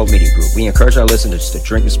Hunter Spoke Media Group. We encourage our listeners to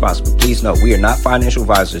drink responsibly. Please note, we are not financial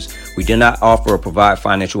advisors. We do not offer or provide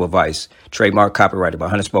financial advice. Trademark copyrighted by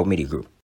Hunter Spoke Media Group.